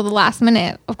it off till the last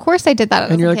minute. Of course, I did that.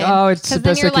 And you're like, oh, it's the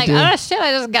best I could do. Because then you're like, oh shit,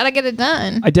 I just gotta get it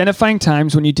done. Identifying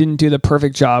times when you didn't do the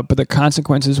perfect job, but the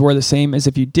consequences were the same as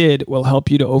if you did, will help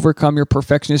you to overcome your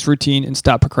perfectionist routine and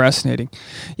stop procrastinating.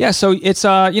 Yeah, so it's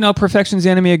perfection's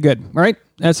the enemy of good, right?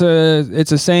 It's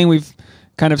a saying we've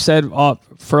kind of said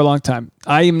for a long time.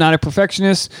 I am not a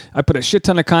perfectionist. I put a shit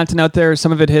ton of content out there.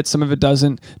 Some of it hits, some of it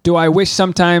doesn't. Do I wish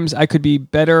sometimes I could be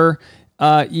better?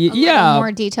 A little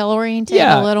more detail oriented,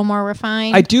 a little more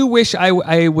refined. I do wish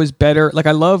I was better. Like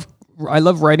I love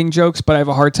writing jokes, but I have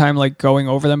a hard time like going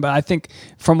over them. But I think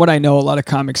from what I know, a lot of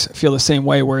comics feel the same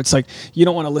way, where it's like you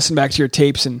don't want to listen back to your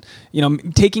tapes, and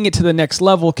taking it to the next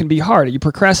level can be hard. You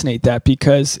procrastinate that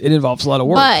because it involves a lot of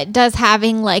work. But does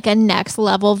having like a next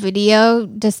level video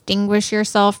distinguish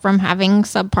yourself from having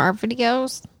subpar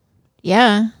videos?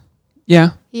 Yeah.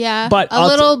 But a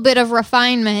little bit of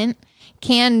refinement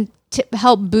can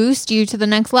help boost you to the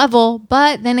next level,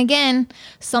 but then again,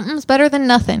 something's better than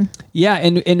nothing. Yeah,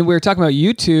 and we were talking about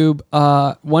YouTube.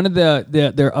 One of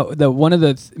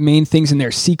the main things in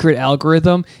their secret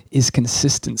algorithm is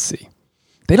consistency.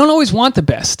 They don't always want the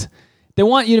best. They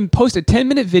want you to post a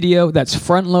 10-minute video that's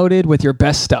front-loaded with your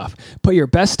best stuff. Put your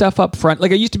best stuff up front.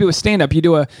 Like I used to be with stand-up. You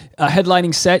do a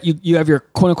headlining set. You have your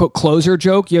quote-unquote closer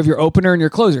joke. You have your opener and your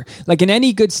closer. Like in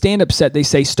any good stand-up set, they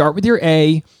say start with your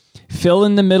A, fill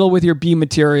in the middle with your B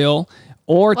material,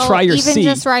 or try your C. Even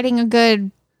just writing a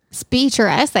good speech or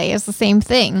essay is the same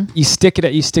thing. You stick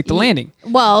the landing.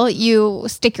 Well, you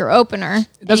stick your opener.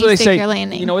 That's what they say. Your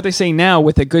landing. You know what they say now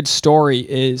with a good story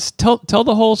is tell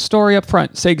the whole story up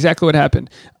front. Say exactly what happened,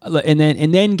 and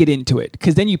then get into it,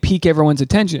 because then you pique everyone's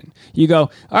attention. You go, all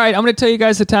right, I'm going to tell you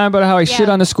guys the time about how I shit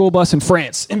on a school bus in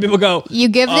France, and people go. You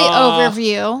give the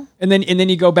overview, and then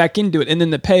you go back into it, and then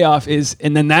the payoff is,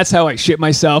 and then that's how I shit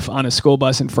myself on a school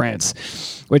bus in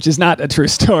France. Which is not a true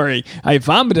story. I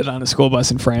vomited on a school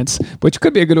bus in France, which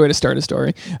could be a good way to start a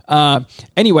story.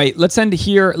 Anyway, let's end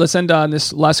here. Let's end on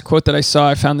this last quote that I saw.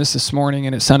 I found this morning,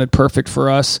 and it sounded perfect for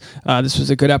us. This was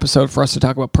a good episode for us to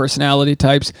talk about personality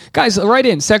types. Guys, write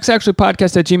in,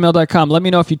 sexactuallypodcast@gmail.com. Let me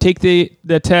know if you take the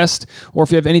test or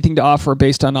if you have anything to offer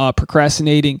based on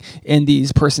procrastinating and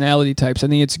these personality types. I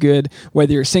think it's good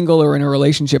whether you're single or in a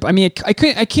relationship. I mean, I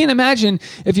can't imagine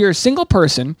if you're a single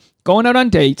person going out on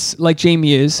dates like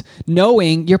Jamie is,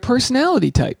 knowing your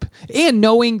personality type and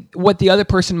knowing what the other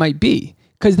person might be.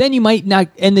 Because then you might not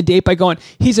end the date by going,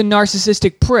 he's a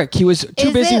narcissistic prick. He was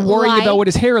too busy worrying about what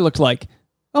his hair looked like.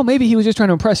 Oh, maybe he was just trying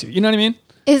to impress you. You know what I mean?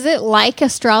 Is it like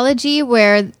astrology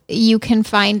where you can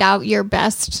find out your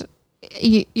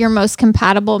most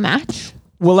compatible match?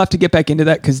 We'll have to get back into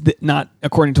that because not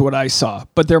according to what I saw.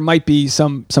 But there might be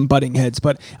some butting heads.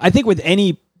 But I think with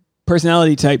any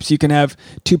personality types, you can have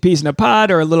 2 peas in a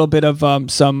pod or a little bit of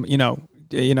some,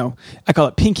 I call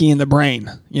it Pinky in the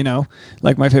Brain,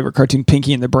 like my favorite cartoon,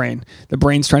 Pinky in the Brain. The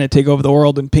brain's trying to take over the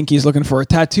world and Pinky's looking for a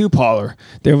tattoo parlor.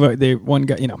 They one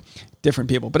guy, different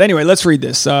people. But anyway, let's read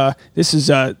this. This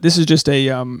is just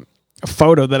a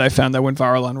photo that I found that went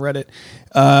viral on Reddit.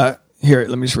 Here,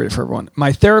 let me just read it for everyone.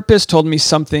 My therapist told me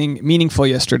something meaningful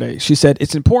yesterday. She said,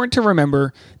 it's important to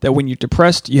remember that when you're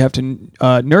depressed, you have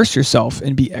to nurse yourself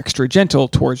and be extra gentle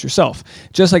towards yourself.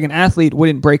 Just like an athlete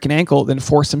wouldn't break an ankle, then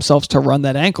force themselves to run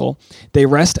that ankle. They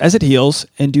rest as it heals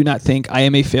and do not think, I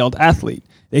am a failed athlete.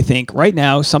 They think, right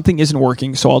now, something isn't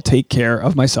working, so I'll take care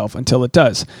of myself until it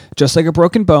does. Just like a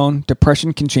broken bone,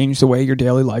 depression can change the way your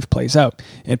daily life plays out.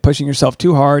 And pushing yourself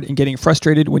too hard and getting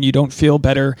frustrated when you don't feel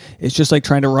better is just like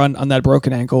trying to run on that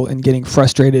broken ankle and getting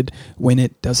frustrated when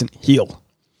it doesn't heal.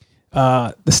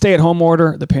 The stay-at-home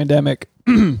order, the pandemic,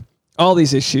 all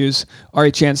these issues are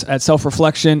a chance at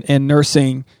self-reflection and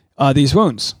nursing these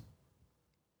wounds.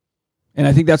 And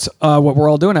I think that's what we're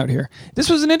all doing out here. This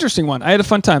was an interesting one. I had a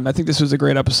fun time. I think this was a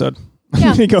great episode. Yeah.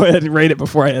 Let me go ahead and rate it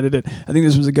before I edit it. I think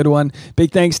this was a good one.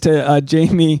 Big thanks to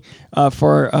Jamie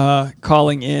for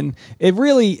calling in. It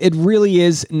really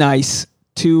is nice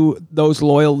to those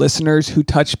loyal listeners who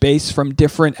touch base from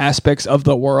different aspects of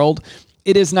the world,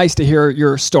 it is nice to hear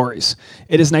your stories.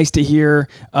 It is nice to hear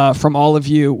from all of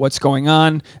you what's going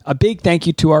on. A big thank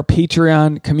you to our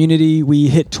Patreon community. We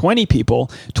hit 20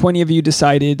 people. 20 of you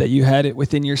decided that you had it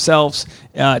within yourselves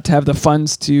to have the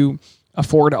funds to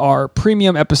afford our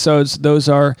premium episodes. Those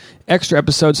are extra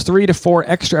episodes, 3 to 4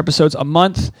 extra episodes a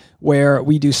month, where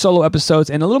we do solo episodes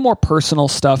and a little more personal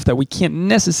stuff that we can't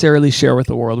necessarily share with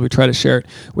the world. We try to share it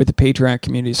with the Patreon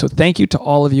community. So thank you to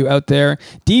all of you out there.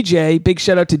 DJ, big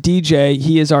shout out to DJ.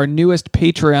 He is our newest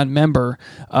Patreon member.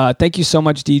 Thank you so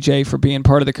much, DJ, for being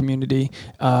part of the community.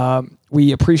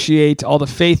 We appreciate all the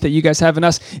faith that you guys have in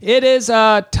us. It is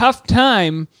a tough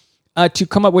time to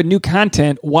come up with new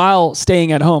content while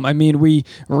staying at home. I mean, we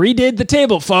redid the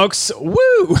table, folks.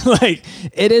 Woo! Like,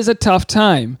 it is a tough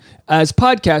time. As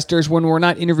podcasters, when we're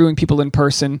not interviewing people in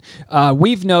person,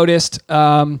 we've noticed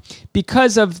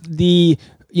because of the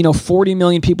 40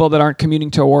 million people that aren't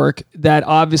commuting to work, that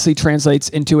obviously translates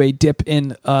into a dip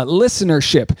in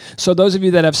listenership. So those of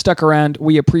you that have stuck around,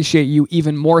 we appreciate you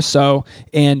even more so,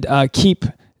 and keep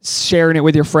sharing it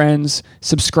with your friends,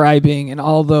 subscribing, and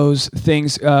all those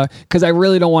things, because I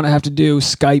really don't want to have to do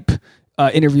Skype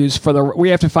interviews we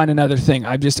have to find another thing.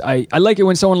 I like it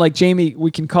when someone like Jamie,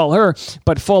 we can call her,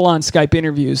 but full on Skype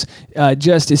interviews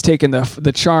just is taking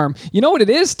the charm. You know what it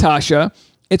is, Tasha?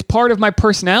 It's part of my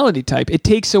personality type. It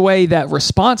takes away that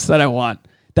response that I want,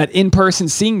 that in-person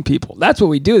seeing people. That's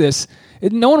what we do this.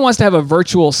 No one wants to have a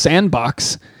virtual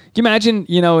sandbox. Can you imagine,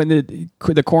 in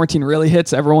the quarantine really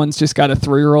hits, everyone's just got a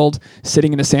 3-year-old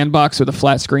sitting in a sandbox with a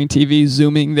flat screen TV,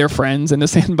 zooming their friends in the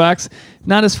sandbox?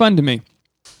 Not as fun to me.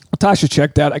 Well, Tasha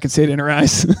checked out. I could see it in her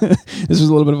eyes. This was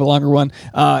a little bit of a longer one.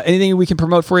 Anything we can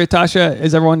promote for you, Tasha?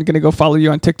 Is everyone going to go follow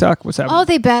you on TikTok? What's happening? Oh,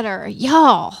 they better.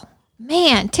 Y'all.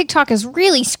 Man, TikTok is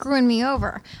really screwing me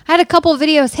over. I had a couple of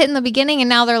videos hit in the beginning, and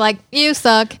now they're like, "You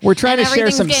suck." We're trying to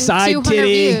share some side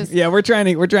titty. Views. Yeah, we're trying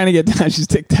to get Tasha's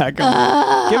TikTok going.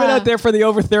 Give it out there for the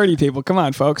over 30 people. Come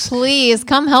on, folks. Please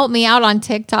come help me out on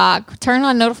TikTok. Turn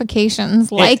on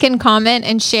notifications, like and comment,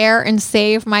 and share and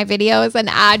save my videos, and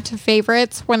add to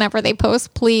favorites whenever they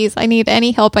post. Please, I need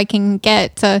any help I can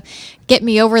get to get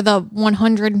me over the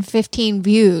 115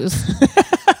 views.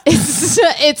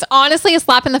 It's honestly a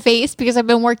slap in the face, because I've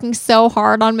been working so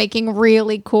hard on making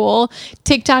really cool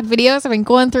TikTok videos. I've been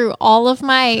going through all of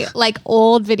my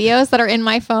old videos that are in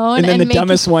my phone. And then the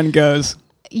dumbest one goes.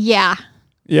 Yeah.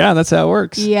 Yeah, that's how it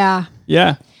works. Yeah.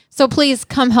 Yeah. So please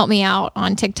come help me out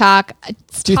on TikTok.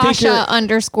 It's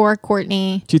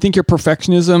Tasha_Courtney. Do you think your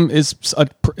perfectionism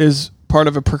is part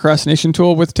of a procrastination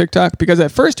tool with TikTok? Because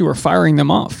at first you were firing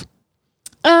them off.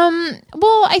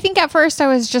 Well, I think at first I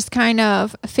was just kind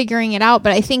of figuring it out,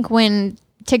 but I think when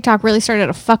TikTok really started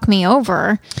to fuck me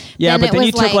over. Yeah, but then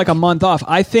you took a month off.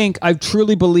 I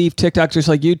truly believe TikTok, just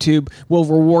like YouTube, will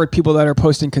reward people that are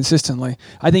posting consistently.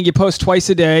 I think you post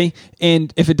twice a day,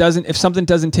 and if something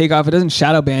doesn't take off, it doesn't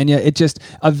shadow ban you. It just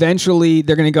eventually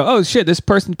they're going to go, oh shit, this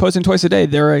person posting twice a day,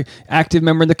 they're an active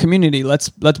member of the community. Let's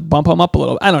bump them up a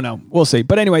little. I don't know. We'll see.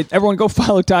 But anyway, everyone go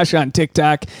follow Tasha on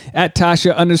TikTok at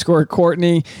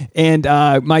Tasha_Courtney, and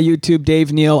my YouTube,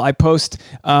 Dave Neal. I post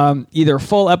either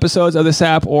full episodes of this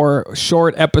app or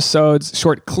short episodes,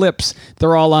 short clips.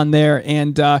 They're all on there.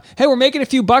 And hey, we're making a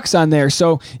few bucks on there.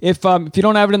 So if you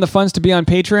don't have it in the funds to be on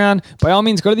Patreon, by all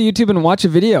means, go to the YouTube and watch a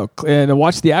video and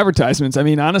watch the advertisements. I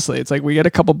mean, honestly, it's like we get a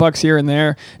couple bucks here and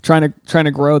there trying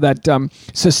to grow that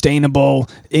sustainable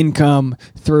income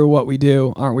through what we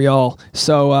do, aren't we all?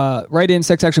 So write in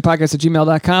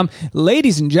sexactualpodcast@gmail.com.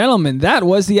 Ladies and gentlemen, that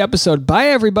was the episode. Bye,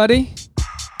 everybody.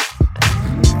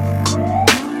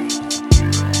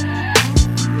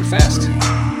 Fast.